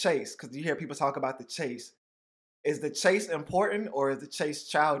the chase, because you hear people talk about the chase. Is the chase important or is the chase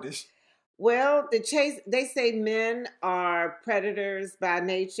childish? Well, the chase, they say men are predators by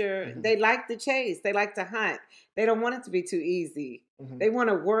nature. Mm-hmm. They like the chase. They like to hunt. They don't want it to be too easy. Mm-hmm. They want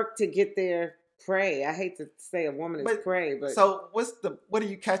to work to get their prey. I hate to say a woman is prey, but... So what are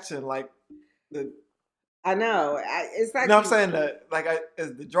you catching? Like I know. It's like... No, I'm saying that,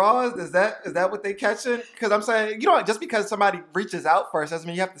 is the draws, is that what they catching? Because I'm saying, just because somebody reaches out first doesn't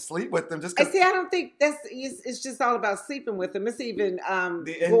mean you have to sleep with them. I don't think it's just all about sleeping with them. It's even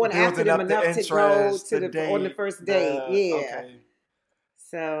going after them enough to go on the first date. Yeah. Okay.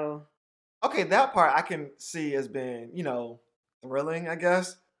 So. Okay, that part I can see as being, thrilling, I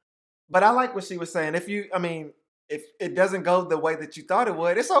guess. But I like what she was saying. If if it doesn't go the way that you thought it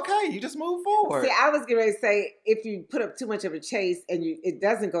would, it's okay. You just move forward. See, I was getting ready to say, if you put up too much of a chase and it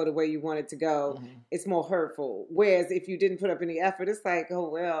doesn't go the way you want it to go, it's more hurtful. Whereas if you didn't put up any effort, it's like, oh,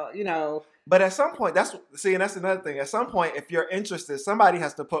 well, you know. But at some point, and that's another thing. At some point, if you're interested, somebody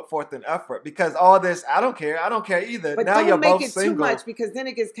has to put forth an effort, because all this, I don't care either. But now don't you're make both it single. too much, because then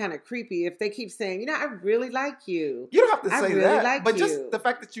it gets kind of creepy if they keep saying, you know, I really like you. You don't have to say really that, like but you. just the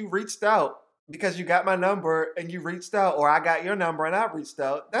fact that you reached out because you got my number and you reached out, or I got your number and I reached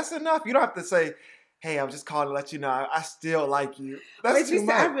out, that's enough. You don't have to say, hey, I'm just calling to let you know I still like you. That's too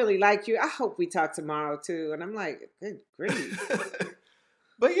much. I really like you. I hope we talk tomorrow too. And I'm like, good grief.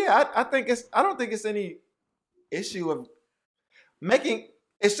 But yeah, I don't think it's any issue of making.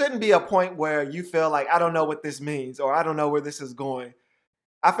 It shouldn't be a point where you feel like, I don't know what this means, or I don't know where this is going.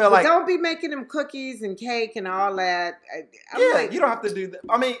 I feel like, don't be making them cookies and cake and all that. You don't have to do that.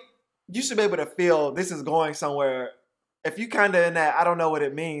 I mean, you should be able to feel this is going somewhere. If you kind of in that, I don't know what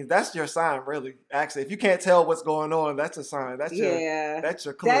it means, that's your sign, really. Actually, if you can't tell what's going on, that's a sign. That's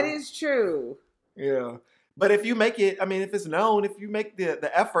your clue. That is true. Yeah. But if you make it, I mean, if it's known, if you make the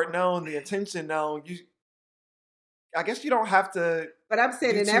effort known, the intention known, I guess you don't have to. But I'm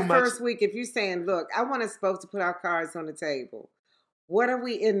saying in that first week, if you're saying, look, I want us both to put our cards on the table. What are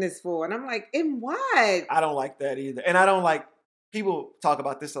we in this for? And I'm like, in what? I don't like that either. And I don't like, people talk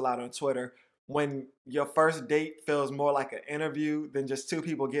about this a lot on Twitter, when your first date feels more like an interview than just two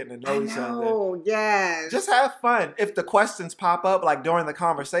people getting to know each other. Oh, yes. Just have fun. If the questions pop up, like during the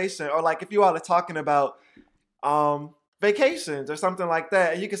conversation, or like if you all are talking about vacations or something like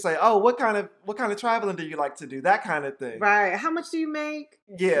that, and you can say, oh, what kind of traveling do you like to do? That kind of thing. Right. How much do you make?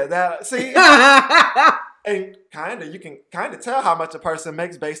 Yeah, that, see? And you can kind of tell how much a person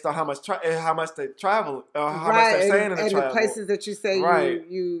makes based on how much they travel, or how much they're saying in the travel. And the places that you say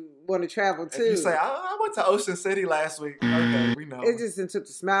you want to travel to. If you say, I went to Ocean City last week. Okay, we know. It just took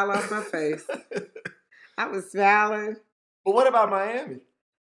the smile off my face. I was smiling. But what about Miami?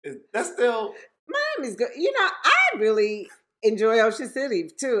 That's still... Miami's good. You know, I really enjoy Ocean City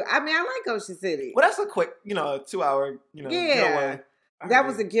too. I mean, I like Ocean City. Well, that's a quick, 2-hour, getaway. That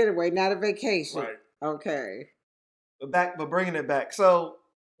was a getaway, not a vacation. Right. Okay. But bringing it back. So,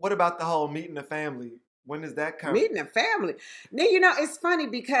 what about the whole meeting the family? When does that come? Meeting a family. Now, it's funny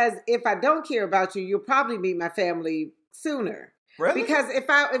because if I don't care about you, you'll probably meet my family sooner. Really? Because if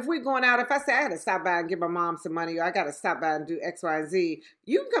we're going out, if I say I had to stop by and give my mom some money, or I got to stop by and do X, Y, and Z,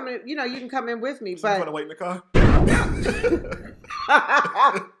 you can come in. You can come in with me. So but you want to wait in the car?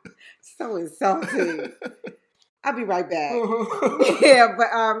 So insulting. I'll be right back. Yeah, but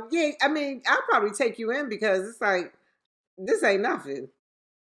I mean, I'll probably take you in because it's like this ain't nothing.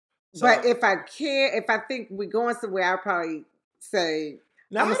 So, but if I think we're going somewhere, I'll probably say,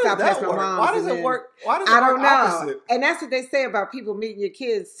 now, I'm gonna stop past my mom. Why does it work? I don't know. Opposite? And that's what they say about people meeting your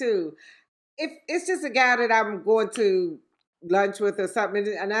kids too. If it's just a guy that I'm going to lunch with or something,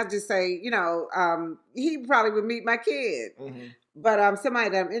 and I just say, he probably would meet my kid. Mm-hmm. But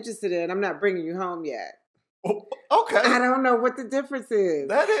somebody that I'm interested in, I'm not bringing you home yet. Okay. I don't know what the difference is.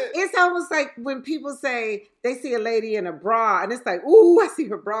 That is. It's almost like when people say they see a lady in a bra, and it's like, ooh, I see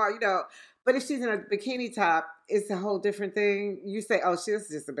her bra, But if she's in a bikini top, it's a whole different thing. You say, oh, she's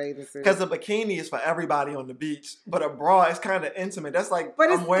just a bathing suit. Because a bikini is for everybody on the beach, but a bra is kind of intimate. That's like, but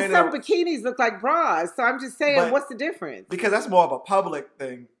some bikinis look like bras. So I'm just saying, what's the difference? Because that's more of a public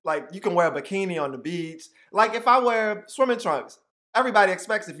thing. Like, you can wear a bikini on the beach. Like, if I wear swimming trunks, everybody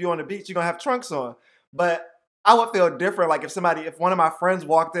expects if you're on the beach, you're going to have trunks on. But I would feel different, like if one of my friends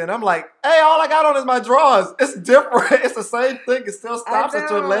walked in, I'm like, hey, all I got on is my drawers. It's different. It's the same thing. It still stops at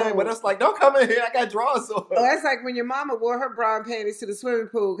your leg, but it's like, don't come in here. I got drawers on. Oh, that's like when your mama wore her bra and panties to the swimming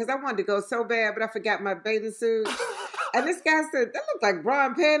pool, because I wanted to go so bad, but I forgot my bathing suit. And this guy said, that look like bra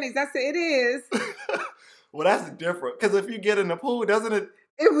and panties. I said, it is. Well, that's different, because if you get in the pool, doesn't it?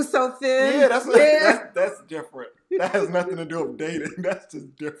 It was so thin. Yeah, that's different. That has nothing to do with dating. That's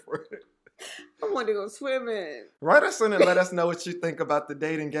just different. I want to go swimming. Write us in and let us know what you think about the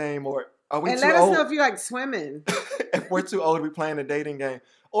dating game, or are we too old? And let us know if you like swimming. If we're too old to be playing a dating game.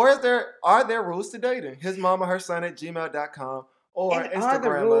 Or are there rules to dating? His mama, her son at gmail.com or and Instagram. Are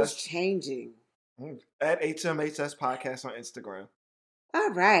the rules changing? At HMHS Podcast on Instagram. All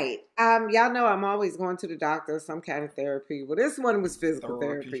right. Y'all know I'm always going to the doctor, some kind of therapy. Well, this one was physical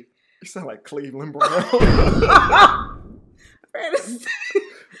therapy. You sound like Cleveland Brown.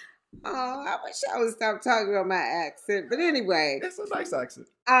 Oh, I wish I would stop talking about my accent. But anyway. It's a nice accent.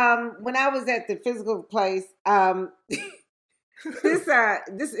 When I was at the physical place, it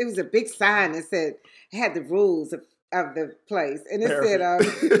was a big sign that said, it had the rules of the place. And it said,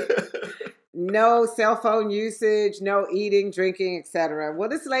 no cell phone usage, no eating, drinking, etc. Well,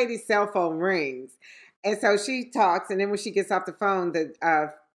 this lady's cell phone rings. And so she talks, and then when she gets off the phone, the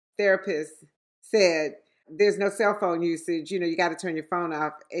therapist said, there's no cell phone usage. You got to turn your phone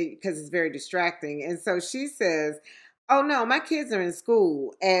off because it's very distracting. And so she says, oh, no, my kids are in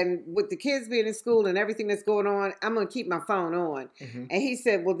school. And with the kids being in school and everything that's going on, I'm going to keep my phone on. Mm-hmm. And he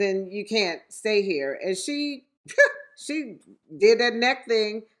said, well, then you can't stay here. And she she did that neck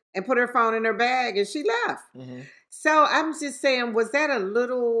thing and put her phone in her bag and she left. Mm-hmm. So I'm just saying, was that a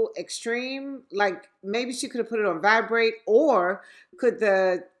little extreme? Like maybe she could have put it on vibrate, or could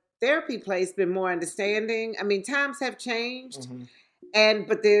the therapy place been more understanding? I mean, times have changed. Mm-hmm.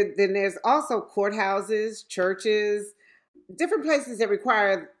 But then there's also courthouses, churches, different places that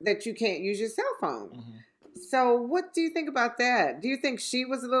require that you can't use your cell phone. Mm-hmm. So what do you think about that? Do you think she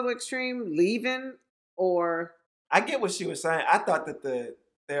was a little extreme leaving, or? I get what she was saying. I thought that the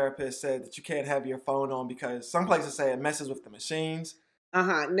therapist said that you can't have your phone on because some places say it messes with the machines.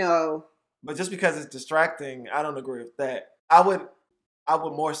 No. But just because it's distracting, I don't agree with that. I would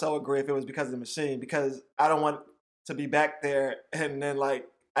more so agree if it was because of the machine, because I don't want to be back there and then like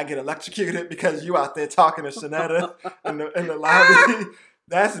I get electrocuted because you out there talking to Shanetta in the lobby.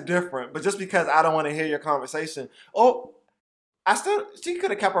 That's different. But just because I don't want to hear your conversation. Oh, she could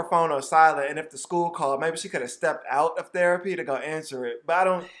have kept her phone on silent, and if the school called, maybe she could have stepped out of therapy to go answer it. But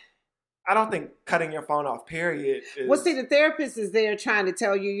I don't think cutting your phone off, period. Well, see, the therapist is there trying to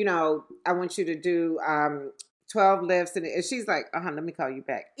tell you, I want you to do 12 lifts, and she's like, let me call you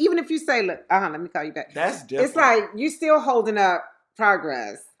back. Even if you say, look, let me call you back. That's different. It's like you're still holding up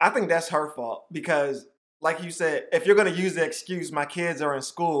progress. I think that's her fault because, like you said, if you're going to use the excuse, my kids are in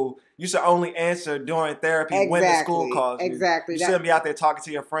school, you should only answer during therapy when the school calls you. Exactly. You shouldn't be out there talking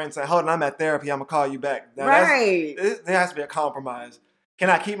to your friends saying, hold on, I'm at therapy, I'm going to call you back. Now, right. There has to be a compromise. Can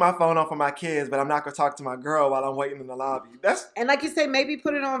I keep my phone on for my kids, but I'm not going to talk to my girl while I'm waiting in the lobby? And like you say, maybe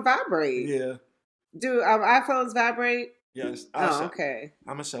put it on vibrate. Yeah. Do iPhones vibrate? Yes. Okay.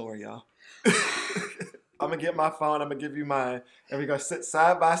 I'm going to show her, y'all. I'm going to get my phone. I'm going to give you mine. And we're going to sit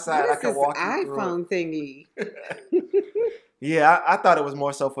side by side. What is I can walk you through iPhone thingy? Yeah, I thought it was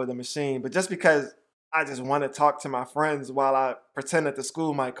more so for the machine. But just because I just want to talk to my friends while I pretend that the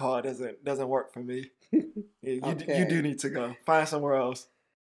school might call doesn't work for me. Yeah, you do need to go. Find somewhere else.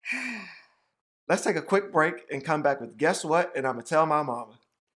 Let's take a quick break and come back with Guess What? And I'm going to tell my mama.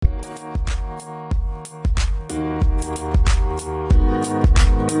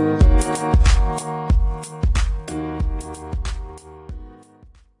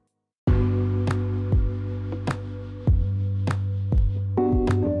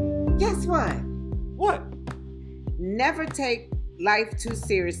 Guess what? What? Never take life too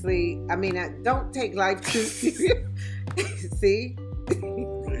seriously. I mean, don't take life too seriously. See?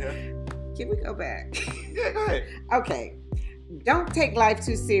 Yeah. Can we go back? Yeah, go ahead. Okay. Don't take life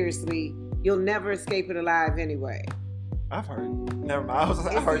too seriously. You'll never escape it alive anyway. I've heard. Never mind.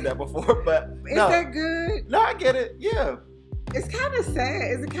 I heard that before, but is that good? No, I get it. Yeah. It's kind of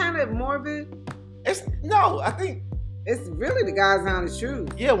sad. Is it kind of morbid? I think it's really the God's honest truth.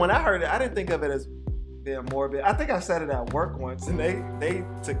 Yeah, when I heard it, I didn't think of it as being morbid. I think I said it at work once, and they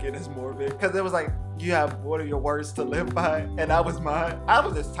took it as morbid because it was like, you have what are your words to live by, and that was mine. I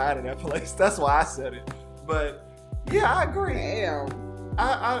was just tired of that place. That's why I said it. But yeah, I agree. Damn.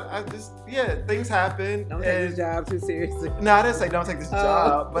 I just, things happen. Don't take this job too seriously. No, I didn't say don't take this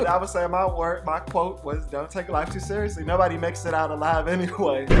job, but I was saying my quote was don't take life too seriously. Nobody makes it out alive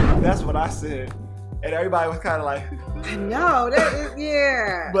anyway. That's what I said. And everybody was kind of like, I know, that is,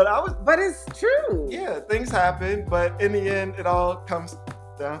 yeah. But it's true. Yeah, things happen, but in the end, it all comes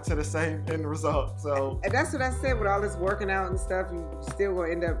down to the same end result. So, and that's what I said with all this working out and stuff. You still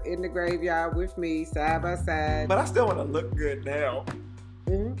gonna end up in the graveyard with me, side by side. But I still want to look good now.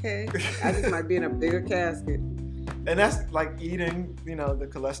 Okay, I just might be in a bigger casket. And that's like eating, the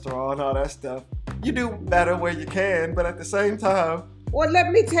cholesterol and all that stuff. You do better where you can, but at the same time. Well,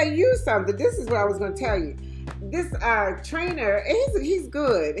 let me tell you something. This is what I was going to tell you. This trainer, he's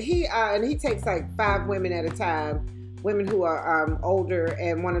good. He takes like 5 women at a time, women who are older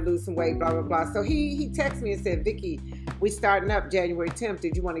and want to lose some weight, blah, blah, blah. So he texted me and said, Vicky, we starting up January 10th.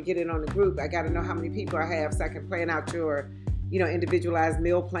 Did you want to get in on the group? I got to know how many people I have so I can plan out your individualized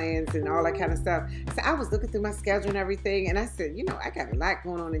meal plans and all that kind of stuff. So I was looking through my schedule and everything, and I said, I got a lot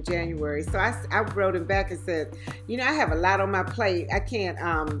going on in January. So I wrote him back and said, I have a lot on my plate. I can't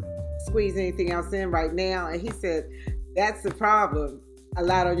squeeze anything else in right now. And he said, that's the problem. A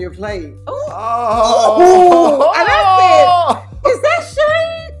lot on your plate. Oh. And I said, is that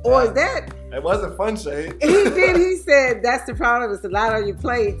shade? Or is that It wasn't fun shade. He did. He said, that's the problem. It's a lot on your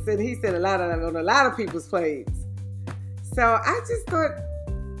plates. And he said a lot on a lot of people's plates. So I just thought,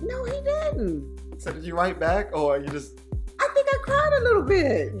 no, he didn't. So did you write back, or you just? I think I cried a little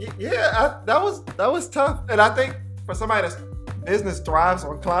bit. Yeah, that was tough. And I think for somebody that's business thrives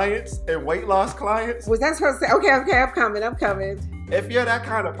on clients and weight loss clients. Was that supposed to say, okay, I'm coming. If you're that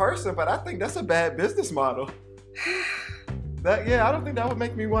kind of person, but I think that's a bad business model. I don't think that would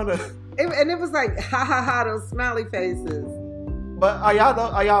make me want to. And it was like, ha ha ha, those smiley faces. But are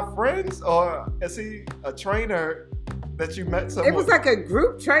y'all friends, or is he a trainer that you met somewhere? It was like a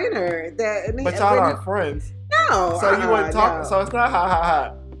group trainer but y'all aren't friends. No. So you wouldn't talk. No. So it's not ha ha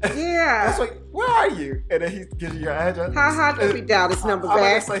ha. Yeah. That's like, where are you? And then he gives you your address. Ha ha, let me dial this number I'm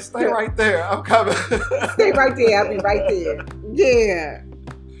back. gonna say, stay right there. I'm coming. Stay right there. I'll be right there. Yeah.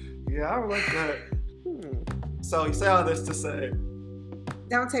 Yeah, I don't like that. So you say all this to say,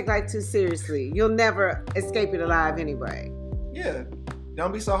 don't take life too seriously. You'll never escape it alive anyway. Yeah.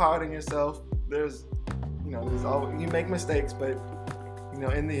 Don't be so hard on yourself. There's always, you make mistakes, but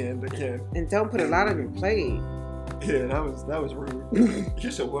in the end, again. And don't put a lot on your plate. Yeah, that was rude.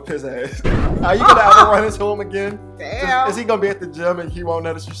 You should whoop his ass. Are you gonna ever run into him again? Damn. Is he gonna be at the gym and he won't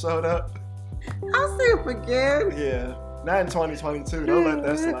notice you showed up? I'll see him again. Yeah. Not in 2022. Don't let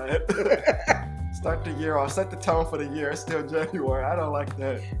that slide. Start the year off. Set the tone for the year. It's still January. I don't like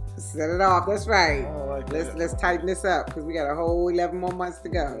that. Set it off. That's right. I don't like that. Let's tighten this up because we got a whole 11 more months to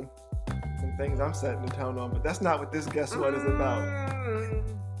go. Some things I'm setting the tone on, but that's not what this Guess What is about.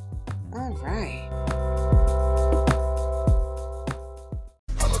 All right.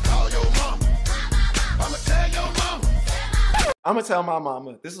 I'm gonna tell my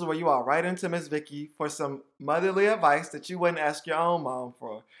mama. This is where you are right into Miss Vicky for some motherly advice that you wouldn't ask your own mom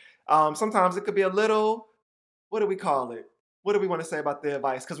for. Sometimes it could be a little, what do we call it? What do we want to say about the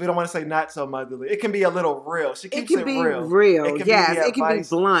advice? Because we don't want to say not so motherly. It can be a little real. She keeps it real. It can be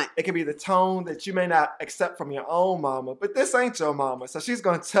blunt. It can be the tone that you may not accept from your own mama, but this ain't your mama, so she's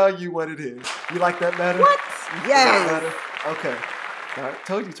gonna tell you what it is. You like that better? What? Yes. Okay. All right.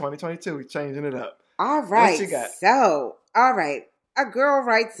 Told you 2022. We're changing it up. All right. What you got? So, all right. A girl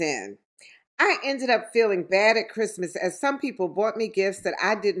writes in. I ended up feeling bad at Christmas as some people bought me gifts that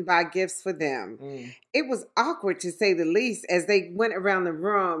I didn't buy gifts for them. It was awkward to say the least as they went around the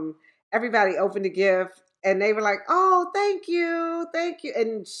room. Everybody opened a gift and they were like, oh, thank you. Thank you.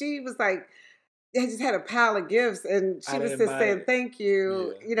 And she was like, they just had a pile of gifts and she was just saying, thank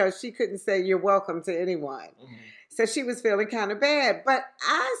you. Yeah. You know, she couldn't say you're welcome to anyone. So she was feeling kind of bad. But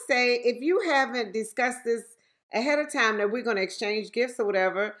I say, if you haven't discussed this ahead of time that we're going to exchange gifts or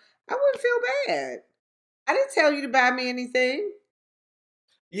whatever, I wouldn't feel bad. I didn't tell you to buy me anything.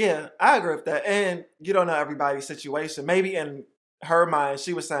 Yeah, I agree with that. And you don't know everybody's situation. Maybe in her mind,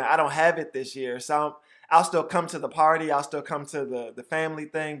 she was saying, I don't have it this year. So I'll still come to the party. I'll still come to the family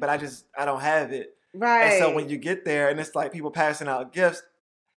thing, but I don't have it. Right. And so when you get there and it's like people passing out gifts,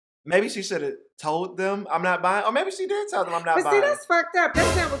 maybe she should have told them I'm not buying, or maybe she did tell them I'm not buying. But see, that's fucked up.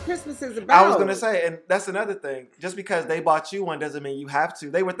 That's not what Christmas is about. I was going to say, and that's another thing. Just because they bought you one doesn't mean you have to.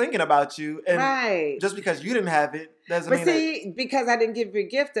 They were thinking about you. And right. Just because you didn't have it doesn't mean that... because I didn't give you a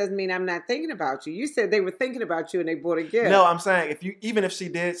gift doesn't mean I'm not thinking about you. You said they were thinking about you and they bought a gift. No, I'm saying even if she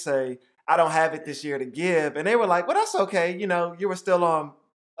did say, I don't have it this year to give, and they were like, well, that's okay. You know, you were still on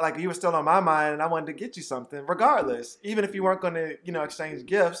my mind and I wanted to get you something regardless. Even if you weren't going to, exchange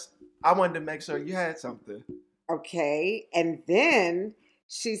gifts, I wanted to make sure you had something. Okay. And then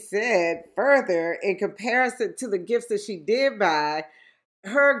she said further, in comparison to the gifts that she did buy,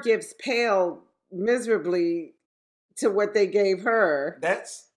 her gifts paled miserably to what they gave her.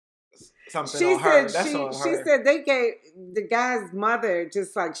 That's something on her. That's on her. She said they gave the guy's mother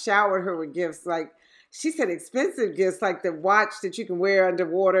just like showered her with gifts. Like she said expensive gifts, like the watch that you can wear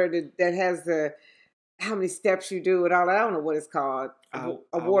underwater that has the how many steps you do and all that. I don't know what it's called. A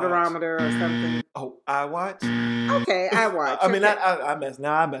waterometer or something. Oh, iWatch? Okay, iWatch. I mean,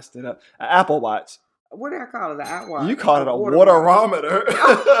 I messed it up. An Apple Watch. What did I call it? An iWatch. You called it a waterometer.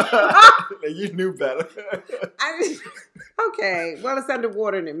 You knew better. Okay, well, it's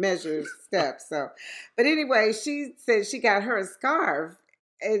underwater and it measures steps. So, but anyway, she said she got her a scarf,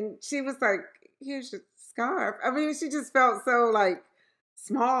 and she was like, "Here's your scarf." I mean, she just felt so like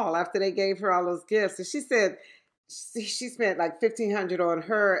small after they gave her all those gifts, and she said she spent like $1,500 on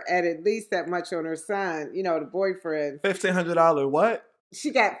her and at least that much on her son. The boyfriend. $1,500 what?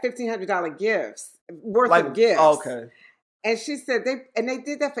 She got $1,500 gifts worth of gifts. Okay. And she said they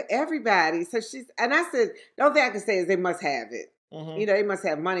did that for everybody. So and I said, the only thing I can say is they must have it. Mm-hmm. They must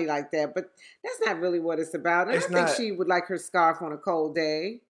have money like that. But that's not really what it's about. And I think she would like her scarf on a cold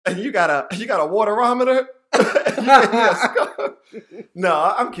day. And you got a waterometer?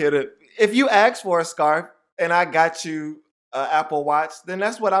 No, I'm kidding. If you ask for a scarf and I got you an Apple Watch, then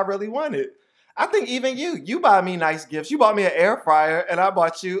that's what I really wanted. I think even you buy me nice gifts. You bought me an air fryer and I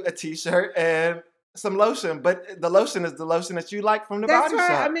bought you a t-shirt and some lotion. But the lotion is the lotion that you like from the body shop.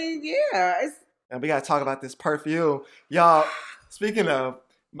 I mean, yeah. And we got to talk about this perfume. Y'all, speaking of,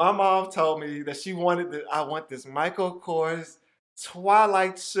 my mom told me that I want this Michael Kors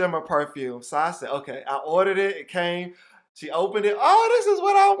Twilight Shimmer perfume. So I said, okay, I ordered it. It came. She opened it. Oh, this is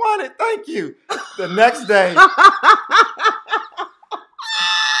what I wanted. Thank you. The next day.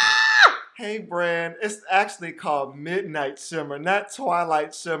 Hey, brand, it's actually called Midnight Shimmer, not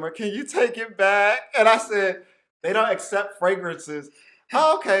Twilight Shimmer. Can you take it back? And I said, they don't accept fragrances.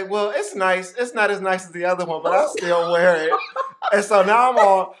 Oh, okay, well, it's nice. It's not as nice as the other one, but I still wear it. And so now I'm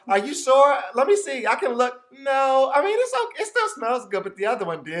on, are you sure? Let me see. I can look. No, I mean, it's okay. It still smells good, but the other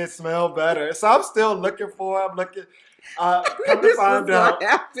one did smell better. So I'm still looking for it. I'm looking. Come to find out,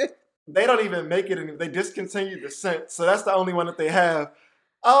 they don't even make it anymore. They discontinued the scent. So that's the only one that they have.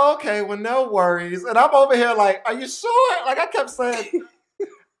 Oh, okay, well, no worries. And I'm over here like, are you sure? Like I kept saying,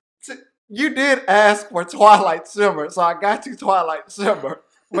 you did ask for Twilight Shimmer, so I got you Twilight Shimmer.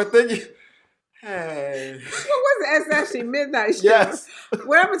 But then you, hey. What was it? It's actually Midnight Shimmer. Yes.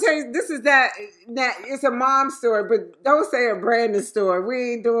 What I'm going to tell you, this is that it's a mom story, but don't say a Brandon story.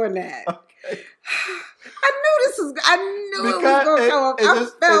 We ain't doing that. Okay. I knew it was going to come up. I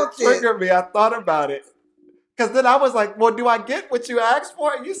felt it. It triggered me. I thought about it. Because then I was like, well, do I get what you asked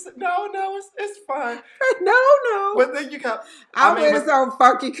for? And you said, no, it's fine. No. But then you got... I mean, it's on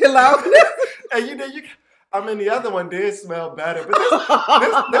funky cologne. And the other one did smell better. But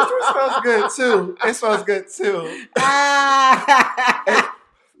this one smells good, too. It smells good, too.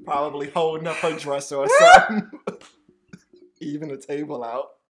 Probably holding up her dresser or something. Even the table out.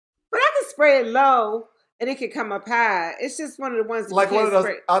 But I can spray it low. And it could come up high. It's just one of the ones that like one of those.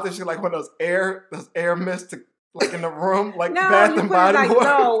 Spray. I think she's like one of those air mists, like in the room, like no, Bath and Body Works.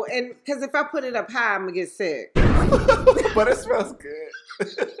 No, and because if I put it up high, I'm gonna get sick. But it smells good.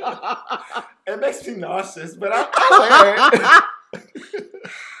 It makes me nauseous, but I wear it.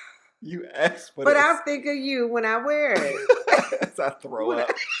 You asked for it. But I'll think of you when I wear it. As I throw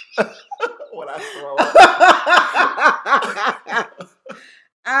up. When I throw up.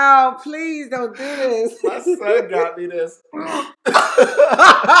 Oh, please don't do this. My son got me this.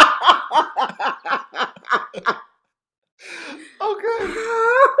 Okay.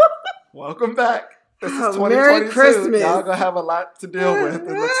 Welcome back. This is 2022. Merry Christmas. Y'all gonna have a lot to deal with, it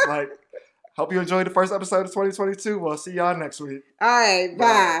looks like. Hope you enjoyed the first episode of 2022. We'll see y'all next week. All right,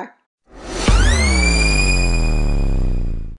 bye.